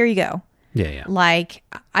 $20. Here you go. Yeah. Like,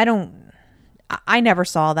 I never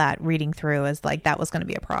saw that reading through as like that was going to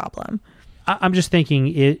be a problem. I'm just thinking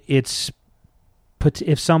it's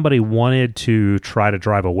if somebody wanted to try to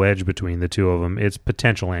drive a wedge between the two of them, it's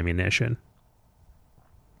potential ammunition.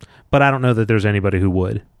 But I don't know that there's anybody who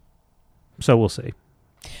would. So we'll see.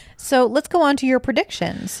 So let's go on to your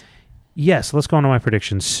predictions. Yes, let's go on to my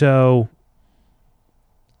predictions. So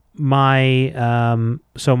I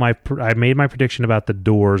made my prediction about the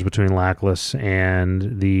doors between Lackless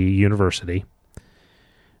and the university.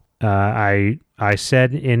 I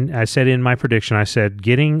said in my prediction, I said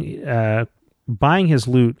buying his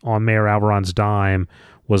loot on Mayor Alvaron's dime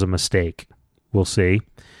was a mistake. We'll see.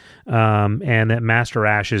 And that Master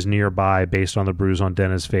Ash is nearby based on the bruise on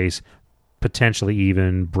Denna's face, potentially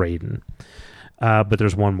even Brayden. But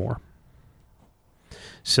there's one more.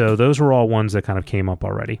 So those were all ones that kind of came up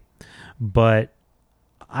already. But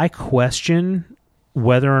I question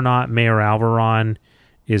whether or not Mayor Alvaron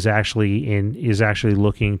is actually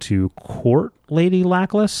looking to court Lady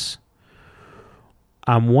Lackless.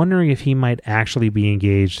 I'm wondering if he might actually be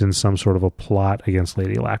engaged in some sort of a plot against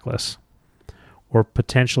Lady Lackless, or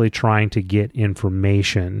potentially trying to get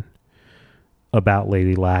information about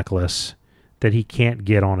Lady Lackless that he can't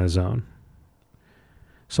get on his own.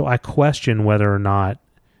 So I question whether or not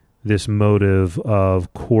this motive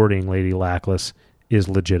of courting Lady Lackless is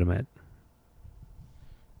legitimate.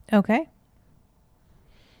 Okay.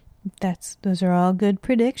 Those are all good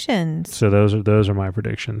predictions. So those are my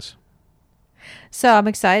predictions. So I'm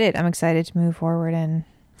excited. I'm excited to move forward, and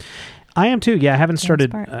I am too. Yeah, I haven't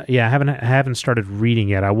started. I haven't started reading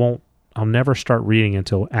yet. I'll never start reading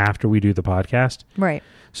until after we do the podcast. Right.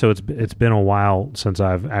 So it's been a while since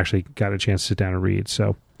I've actually got a chance to sit down and read.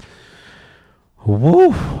 So,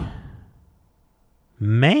 woo,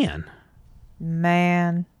 man.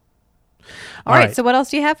 All right. So what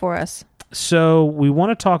else do you have for us? So we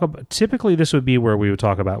want to talk about. Typically, this would be where we would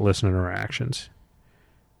talk about listener interactions.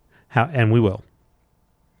 And we will.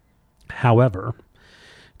 However,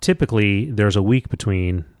 typically there's a week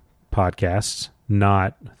between podcasts,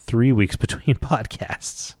 not 3 weeks between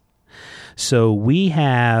podcasts. So we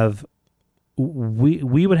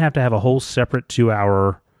would have to have a whole separate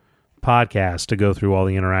 2-hour podcast to go through all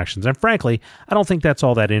the interactions. And frankly, I don't think that's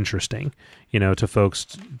all that interesting, to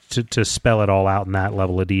folks to spell it all out in that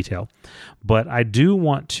level of detail. But I do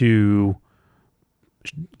want to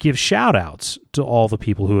give shout outs to all the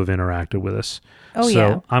people who have interacted with us.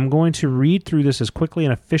 So I'm going to read through this as quickly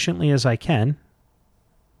and efficiently as I can.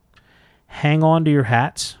 Hang on to your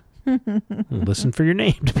hats. Listen for your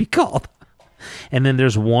name to be called. And then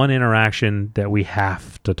there's one interaction that we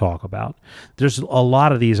have to talk about. There's a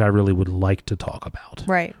lot of these I really would like to talk about.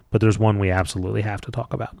 Right. But there's one we absolutely have to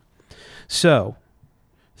talk about. So,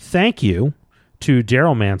 thank you to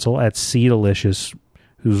Daryl Mansell at Sea Delicious,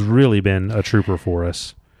 who's really been a trooper for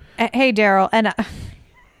us. Hey, Daryl, and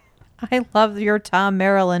I love your Tom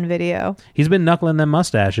Maryland video. He's been knuckling them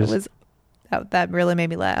mustaches. That really made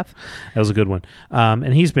me laugh. That was a good one.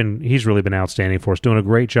 And he's really been outstanding for us, doing a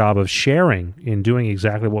great job of sharing and doing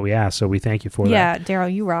exactly what we asked. So we thank you for that. Yeah,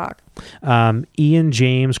 Daryl, you rock. Ian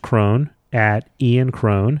James Crone at Ian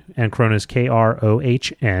Crone, and Crone is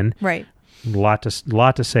Krohn. Right.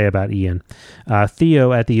 Lot to say about Ian.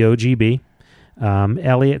 Theo at the OGB.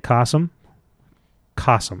 Elliot Cossum,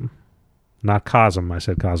 not Cosm. I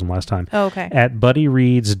said Cosm last time. Oh, okay. At Buddy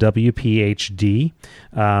Reads WPHD.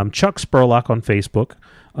 Chuck Spurlock on Facebook.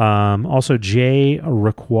 Also Jay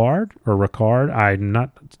Ricard. I'm not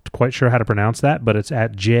quite sure how to pronounce that, but it's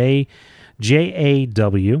at Jay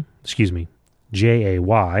REQUARD.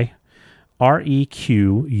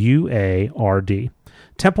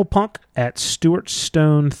 Temple Punk at Stuart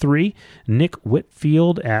Stone 3, Nick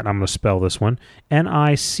Whitfield at, I'm going to spell this one,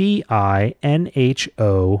 NICINHO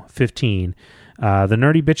 15. The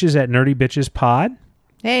Nerdy Bitches at Nerdy Bitches Pod.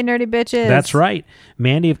 Hey, Nerdy Bitches. That's right.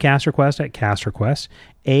 Mandy of CasterQuest at CasterQuest.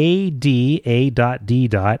 ADA.D.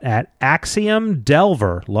 at Axiom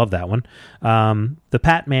Delver. Love that one. The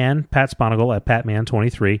Pat Sponigal at Patman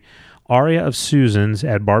 23. Aria of Susans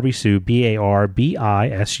at Barbie Sue,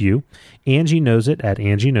 BARBISU. Angie Knows It at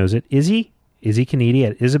Angie Knows It. Izzy Kennedy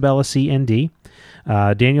at Isabella CND.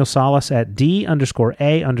 Daniel Salas at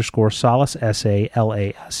D_A_Salas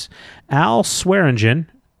SALAS. Al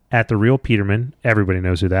Swearingen at The Real Peterman. Everybody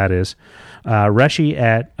knows who that is. Reshi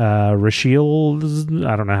at Reshiel.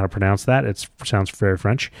 I don't know how to pronounce that. It sounds very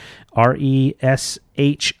French. RESHILLES.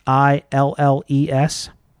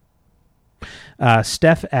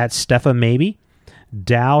 Steph at Steffa Maybe.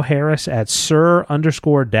 Dow Harris at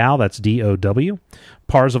Sir_Dow, that's DOW.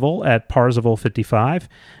 Parzival at Parzival55.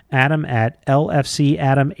 Adam at LFC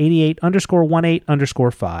Adam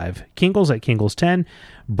 88_18_5. Kingles at Kingles10.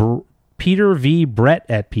 Peter V. Brett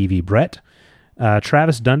at PV Brett.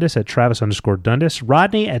 Travis Dundas at Travis_Dundas.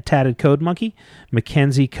 Rodney at Tatted Code Monkey.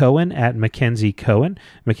 Mackenzie Cohen at Mackenzie Cohen.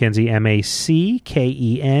 Mackenzie MACKENZI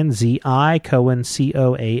Cohen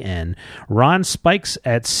COAN. Ron Spikes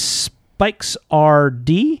at Spikes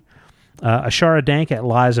RD. Ashara Dank at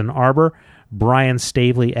Lies and Arbor. Brian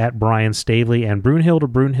Stavely at Brian Stavely. And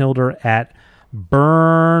Brunhilder at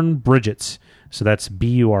Burn Bridgets. So that's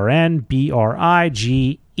BURN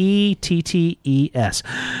BRIGETS. ETTES.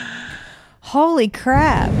 Holy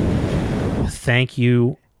crap. Thank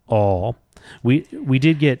you all. We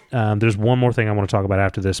did get, there's one more thing I want to talk about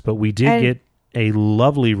after this, but we did get a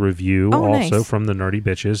lovely review also nice. from the Nerdy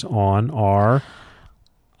Bitches on our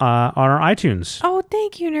iTunes. Oh,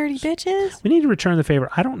 thank you, nerdy bitches. We need to return the favor.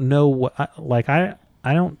 I don't know what, I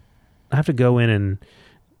don't have to go in and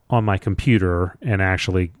on my computer and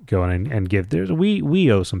actually go in and give.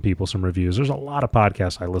 We owe some people some reviews. There's a lot of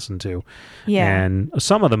podcasts I listen to. Yeah. And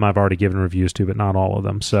some of them I've already given reviews to, but not all of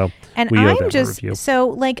them. So and we owe them I'm a just review. so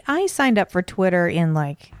like I signed up for Twitter in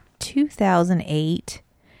like 2008,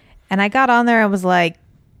 and I got on there and was like,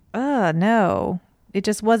 no, it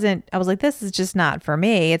just wasn't. I was like, this is just not for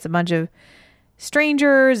me. It's a bunch of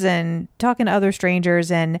strangers and talking to other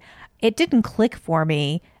strangers, and it didn't click for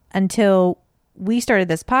me until we started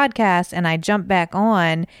this podcast and I jumped back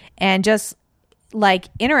on and just like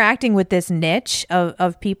interacting with this niche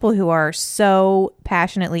of people who are so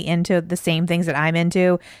passionately into the same things that I'm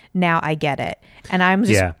into. Now I get it. And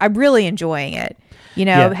I'm really enjoying it. You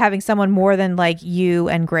know, having someone more than like you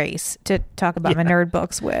and Grace to talk about my nerd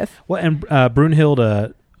books with. Well, and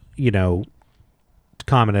Brunhilde,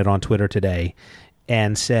 commented on Twitter today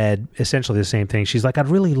and said essentially the same thing. She's like, I'd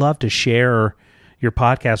really love to share your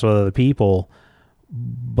podcast with other people,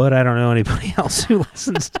 but I don't know anybody else who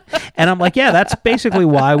listens. And I'm like, yeah, that's basically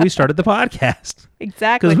why we started the podcast.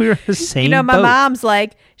 Exactly. Because we were in the same my boat. mom's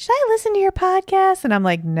like, should I listen to your podcast? And I'm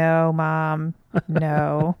like, no, Mom,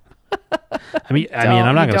 no. I mean,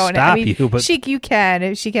 I'm not going to stop you, but she can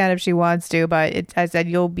if she wants to, but I said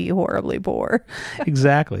you'll be horribly poor.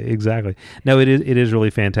 Exactly. No, it is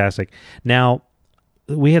really fantastic. Now,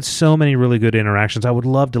 we had so many really good interactions. I would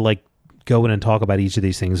love to go in and talk about each of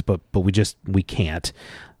these things, but we can't.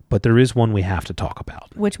 But there is one we have to talk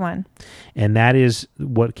about. Which one? And that is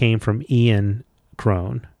what came from Ian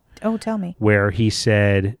Crone. Oh, tell me. Where he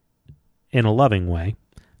said, in a loving way,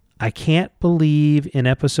 I can't believe in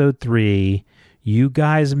episode 3 you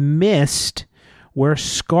guys missed where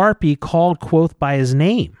Scarpy called Quoth by his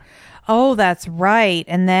name. Oh, that's right.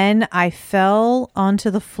 And then I fell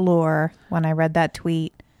onto the floor when I read that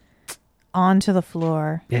tweet. Onto the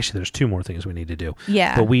floor. Actually, there's 2 more things we need to do.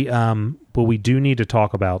 Yeah. But we do need to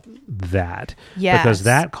talk about that. Yes. Because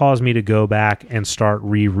that caused me to go back and start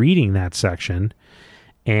rereading that section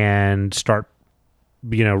and start,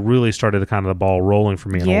 really started the kind of the ball rolling for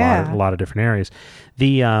me in a lot of different areas.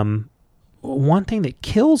 The one thing that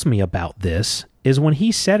kills me about this is when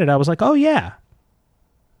he said it, I was like, oh yeah,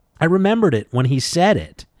 I remembered it when he said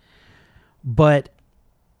it, but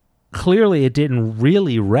clearly it didn't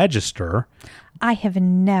really register. I have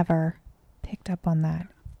never picked up on that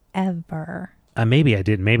ever. Maybe I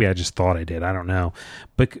did. Maybe I just thought I did. I don't know.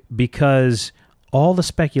 But because all the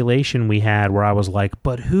speculation we had where I was like,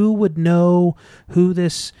 but who would know who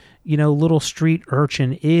this, little street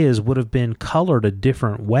urchin is would have been colored a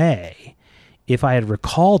different way if I had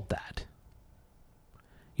recalled that.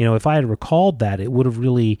 If I had recalled that, it would have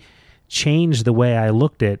really changed the way I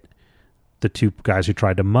looked at the 2 guys who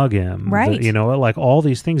tried to mug him. Right. All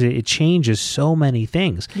these things. It changes so many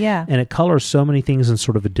things. Yeah. And it colors so many things in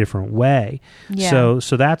sort of a different way. Yeah.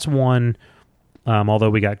 So that's one. Although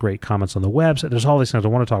we got great comments on the website, there's all these things I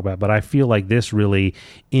want to talk about, but I feel like this really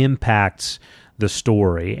impacts the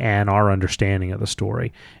story and our understanding of the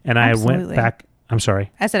story. And Absolutely. I went back. I'm sorry.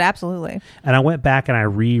 I said absolutely. And I went back and I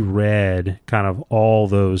reread kind of all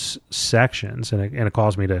those sections, and it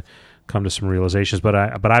caused me to come to some realizations. But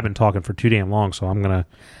I've been talking for too damn long, so I'm gonna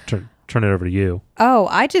turn it over to you. Oh,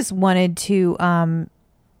 I just wanted to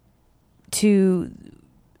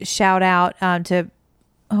shout out to.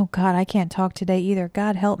 Oh God, I can't talk today either.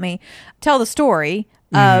 God help me. Tell the story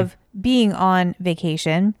of being on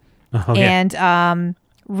vacation and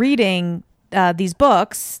reading these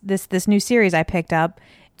books. This new series I picked up,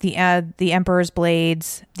 the Emperor's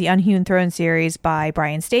Blades, the Unhewn Throne series by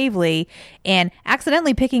Brian Staveley, and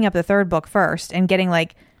accidentally picking up the 3rd book first and getting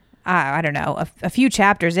I don't know, a few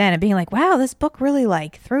chapters in and being like, wow, this book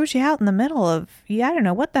really throws you out in the middle of, I don't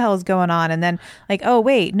know what the hell is going on. And then oh,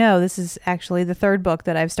 wait, no, this is actually the 3rd book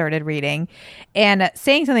that I've started reading, and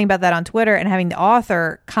saying something about that on Twitter and having the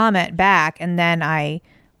author comment back. And then I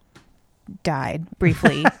died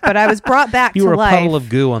briefly, but I was brought back you to were life. A puddle of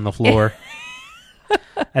goo on the floor.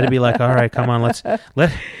 Had to be like, all right, come on,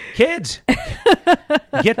 let kids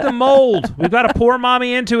get the mold. We've got to pour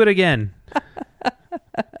mommy into it again.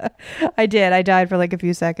 I did. I died for a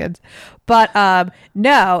few seconds, but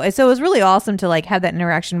no. So it was really awesome to have that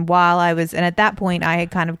interaction while I was, and at that point I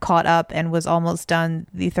had kind of caught up and was almost done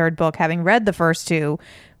the 3rd book, having read the first 2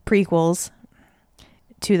 prequels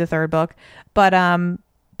to the 3rd book. But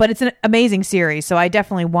but it's an amazing series, so I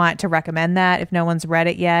definitely want to recommend that if no one's read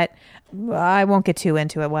it yet. I won't get too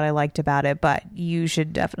into it, what I liked about it, but you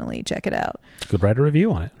should definitely check it out. Could write a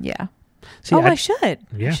review on it. Yeah. See, I should.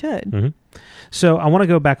 Yeah. I should. Mm-hmm. So I want to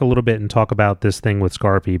go back a little bit and talk about this thing with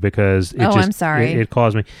Scarpy because I'm sorry. It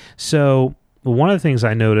caused me. So one of the things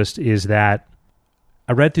I noticed is that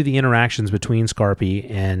I read through the interactions between Scarpy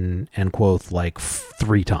and Quoth like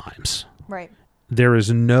 3 times. Right. There is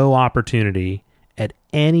no opportunity at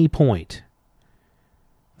any point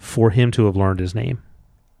for him to have learned his name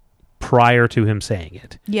prior to him saying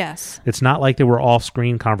it. Yes. It's not like there were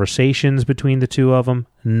off-screen conversations between the two of them.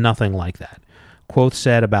 Nothing like that. Quoth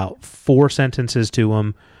said about 4 sentences to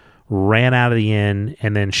him, ran out of the inn,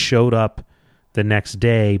 and then showed up the next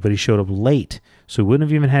day, but he showed up late, so he wouldn't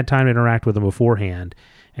have even had time to interact with him beforehand.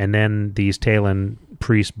 And then these Talon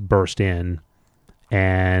priests burst in,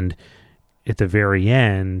 and at the very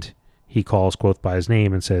end, he calls Quoth by his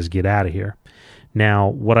name and says, "Get out of here." Now,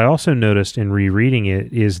 what I also noticed in rereading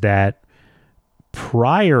it is that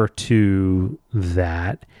prior to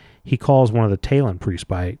that, he calls one of the Talon priests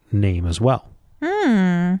by name as well.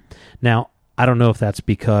 Now, I don't know if that's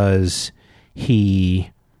because he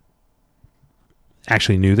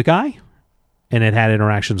actually knew the guy and had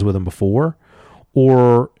interactions with him before,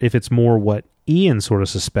 or if it's more what Ian sort of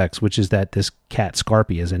suspects, which is that this cat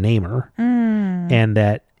Scarpy is a namer, and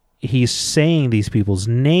that he's saying these people's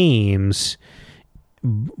names,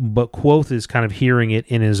 but Quoth is kind of hearing it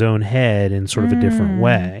in his own head in sort of a different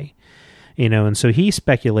way. And so he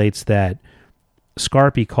speculates that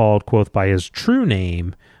Scarpy called Quoth by his true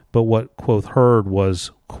name, but what Quoth heard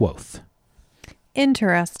was Quoth.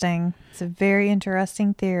 Interesting. It's a very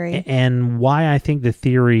interesting theory. And why I believe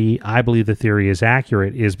the theory is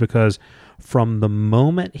accurate is because from the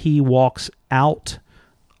moment he walks out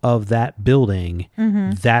of that building,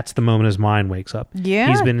 that's the moment his mind wakes up. Yeah.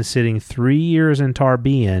 He's been sitting 3 years in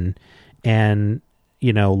Tarbean and,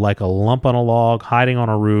 like a lump on a log, hiding on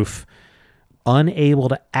a roof, unable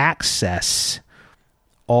to access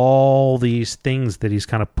all these things that he's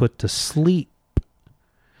kind of put to sleep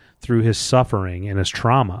through his suffering and his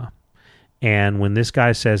trauma. And when this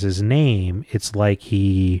guy says his name, it's like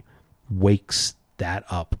he wakes that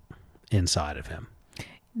up inside of him.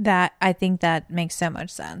 I think that makes so much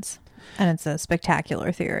sense. And it's a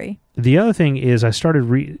spectacular theory. The other thing is I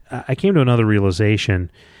came to another realization,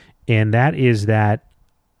 and that is that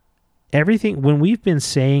everything, when we've been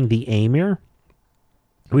saying the Amir,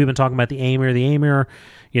 we've been talking about the Amir,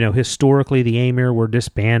 historically the Amir were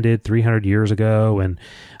disbanded 300 years ago, and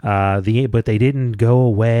but they didn't go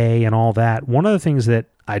away and all that. One of the things that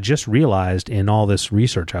I just realized in all this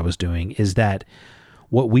research I was doing is that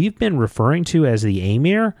what we've been referring to as the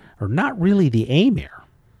Amir are not really the Amir.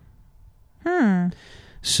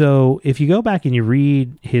 So if you go back and you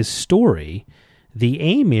read his story,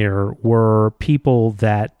 the Amir were people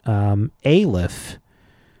that Aleph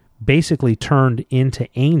basically turned into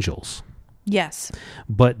angels. Yes.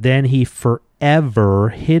 But then he forever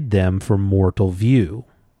hid them from mortal view.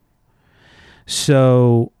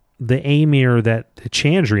 So the Amir that the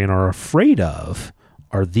Chandrian are afraid of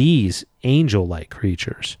are these angel-like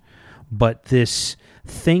creatures. But this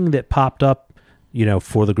thing that popped up,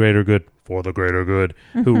 for the greater good,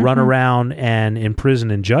 who run around and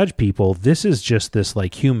imprison and judge people, this is just this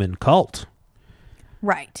like human cult.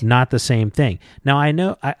 Right. Not the same thing. Now,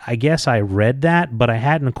 I guess I read that, but I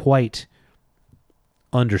hadn't quite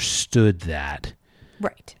understood that.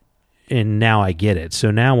 Right. And now I get it.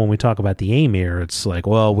 So now when we talk about the Amir, it's like,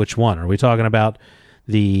 well, which one? Are we talking about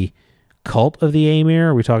the cult of the Amir?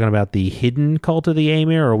 Are we talking about the hidden cult of the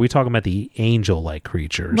Amir? Or are we talking about the angel-like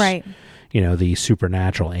creatures? Right. The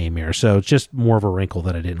supernatural Amir. So it's just more of a wrinkle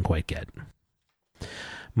that I didn't quite get.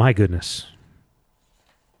 My goodness.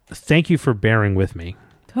 Thank you for bearing with me.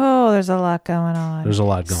 Oh, there's a lot going on. There's a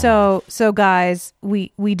lot going on. So guys,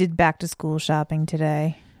 we did back to school shopping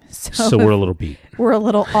today. So we're a little beat. We're a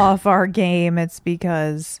little off our game. It's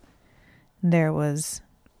because there was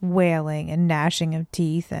wailing and gnashing of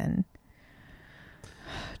teeth and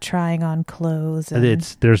trying on clothes. And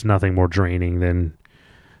there's nothing more draining than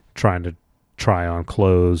trying to try on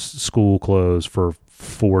school clothes for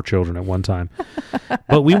 4 children at one time.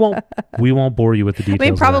 But we won't bore you with the details.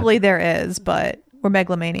 I mean, probably there is, but we're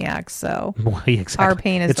megalomaniacs, so exactly. Our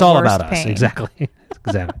pain is it's the all worst about us. pain. Exactly.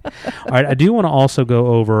 All right, I do want to also go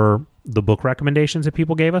over the book recommendations that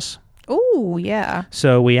people gave us. Oh, yeah.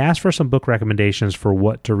 So we asked for some book recommendations for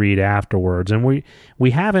what to read afterwards, and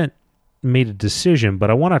we haven't made a decision,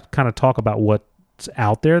 but I want to kind of talk about what that's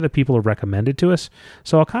out there that people have recommended to us.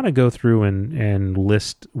 So I'll kind of go through and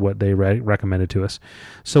list what they recommended to us.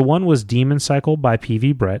 So one was Demon Cycle by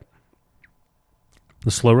P.V. Brett,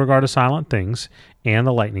 The Slow Regard of Silent Things, and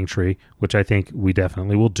The Lightning Tree, which I think we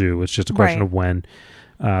definitely will do. It's just a question of when.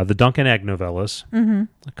 The Duncan Egg novellas,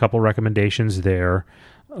 a couple recommendations there.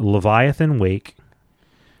 Leviathan Wake.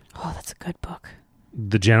 Oh, that's a good book.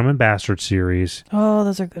 The Gentleman Bastard series. Oh,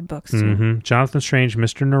 those are good books, too. Jonathan Strange,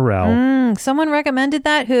 Mr. Norrell. Someone recommended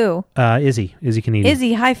that? Who? Izzy Canadian.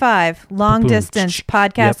 Izzy, high five. Long distance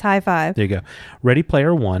podcast high five. There you go. Ready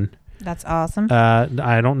Player One. That's awesome.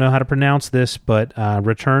 I don't know how to pronounce this, but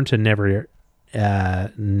Return to Neverion?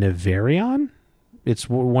 It's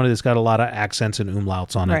one that's got a lot of accents and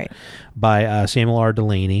umlauts on it. By Samuel R.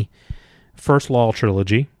 Delaney. First Law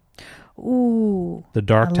Trilogy. Ooh. The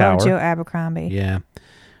Dark I Tower. love Joe Abercrombie. Yeah.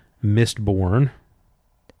 Mistborn.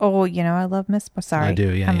 Oh, I love Mistborn. Sorry. I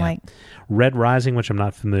do, yeah. I'm yeah. like... Red Rising, which I'm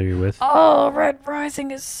not familiar with. Oh, Red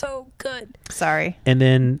Rising is so good. Sorry. And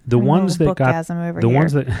then the ones that got... The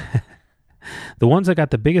ones that... The ones that got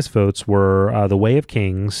the biggest votes were The Way of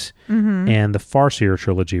Kings and the Farseer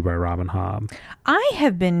trilogy by Robin Hobb. I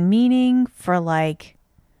have been meaning for like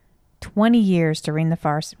 20 years to read the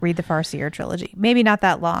Farseer trilogy. Maybe not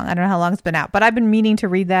that long. I don't know how long it's been out, but I've been meaning to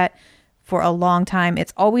read that for a long time.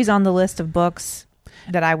 It's always on the list of books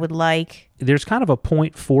that I would like. There's kind of a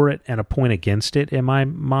point for it and a point against it in my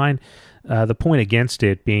mind. The point against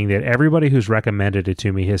it being that everybody who's recommended it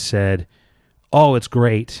to me has said, "Oh, it's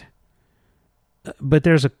great." But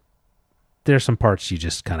there's some parts you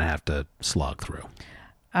just kind of have to slog through.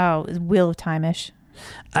 Oh, Wheel of Time-ish.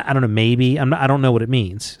 I don't know. Maybe I don't know what it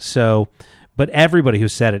means. So, but everybody who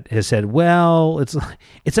said it has said, "Well, it's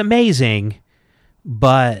amazing,"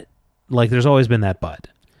 but like there's always been that but.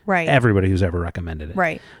 Right. Everybody who's ever recommended it.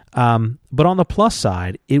 Right. But on the plus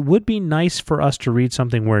side, it would be nice for us to read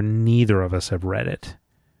something where neither of us have read it,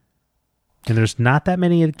 and there's not that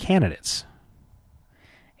many candidates.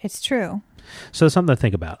 It's true. So something to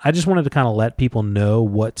think about. I just wanted to kind of let people know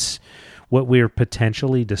what we're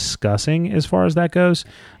potentially discussing as far as that goes.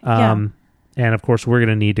 And of course, we're going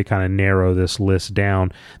to need to kind of narrow this list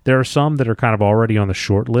down. There are some that are kind of already on the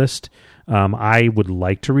short list. I would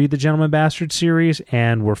like to read the Gentleman Bastard series,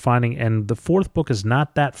 and and the fourth book is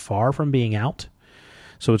not that far from being out.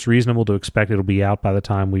 So it's reasonable to expect it'll be out by the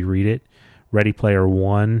time we read it. Ready Player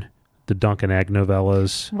One, the Duncan Egg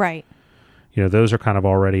novellas. Right. Those are kind of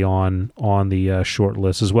already on the short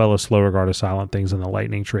list, as well as Slow Regard of Silent Things and The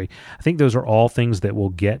Lightning Tree. I think those are all things that we'll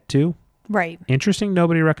get to. Right. Interesting,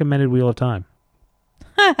 nobody recommended Wheel of Time.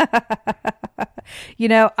 I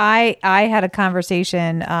had a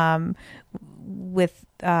conversation with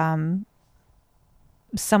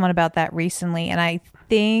someone about that recently, and I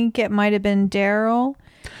think it might have been Daryl,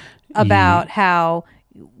 about how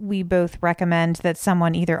we both recommend that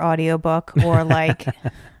someone either audiobook or like...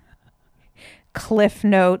 Cliff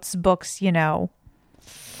Notes books,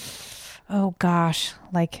 oh gosh,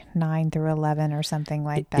 like 9 through 11 or something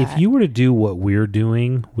like that. If you were to do what we're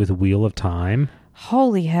doing with Wheel of Time,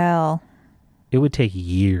 holy hell, it would take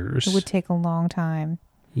years. It would take a long time.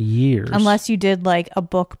 Years. Unless you did like a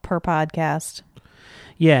book per podcast.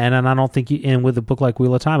 Yeah, and I don't think and with a book like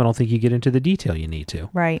Wheel of Time, I don't think you get into the detail you need to.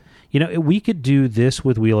 Right. We could do this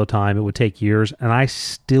with Wheel of Time. It would take years, and I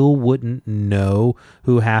still wouldn't know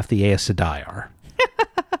who half the Aes Sedai are.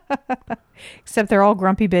 Except they're all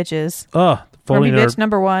grumpy bitches. Grumpy bitch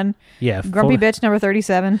number 1. Yeah. Grumpy bitch number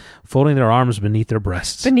 37. Folding their arms beneath their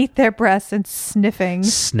breasts. Beneath their breasts and sniffing.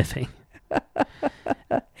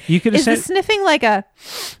 You could is the sniffing like a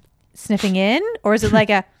sniffing in, or is it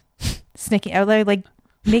like a snicking? Are they like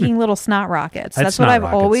making little snot rockets? That's what I've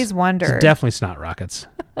always wondered. It's definitely snot rockets.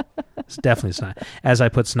 It's definitely snot. As I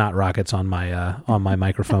put snot rockets on my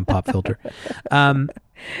microphone pop filter. At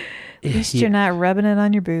least you're not rubbing it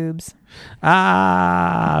on your boobs.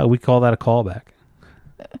 We call that a callback.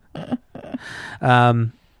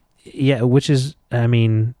 Which is,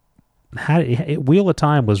 Wheel of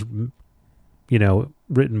Time was,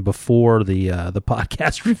 written before the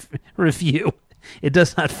podcast review. It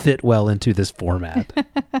does not fit well into this format.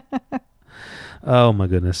 Oh my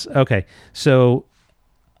goodness. Okay, so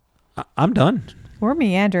I'm done. We're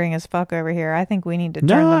meandering as fuck over here. I think we need to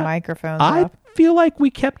turn the microphones off. I feel like we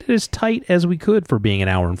kept it as tight as we could for being an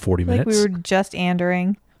hour and 40 minutes. Like we were just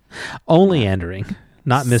andering. Only andering,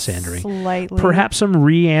 not misandering. Slightly. Perhaps some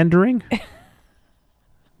re-andering.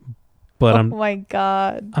 But oh my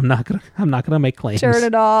God. I'm not gonna make claims. Turn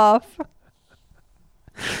it off.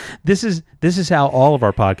 This is how all of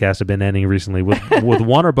our podcasts have been ending recently, with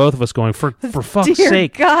one or both of us going, for fuck's Dear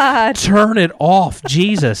sake, God, turn it off,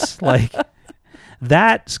 Jesus! Like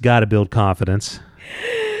That's got to build confidence.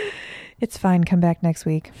 It's fine. Come back next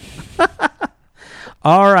week.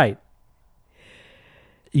 All right.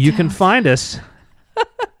 You can find us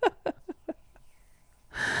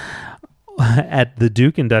at the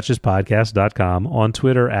Duke and Duchess podcast.com, on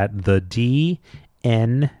Twitter at the DND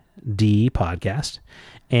podcast,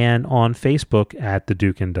 and on Facebook at the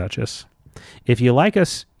Duke and Duchess. If you like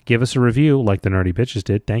us, give us a review like the Nerdy Bitches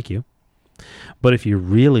did. Thank you. But if you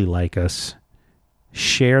really like us,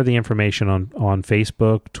 share the information on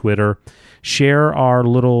Facebook, Twitter. Share our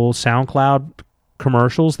little SoundCloud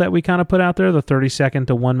commercials that we kind of put out there, the 30-second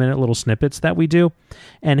to 1-minute little snippets that we do.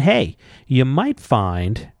 And hey, you might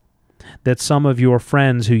find that some of your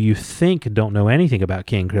friends who you think don't know anything about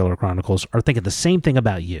Kingkiller Chronicles are thinking the same thing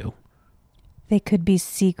about you. They could be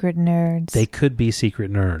secret nerds. They could be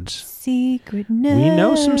secret nerds. Secret nerds. We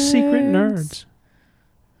know some secret nerds.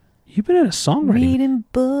 You've been in a songwriting. Reading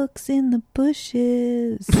books in the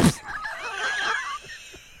bushes.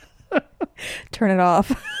 Turn it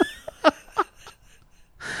off.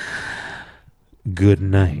 Good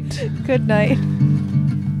night. Good night.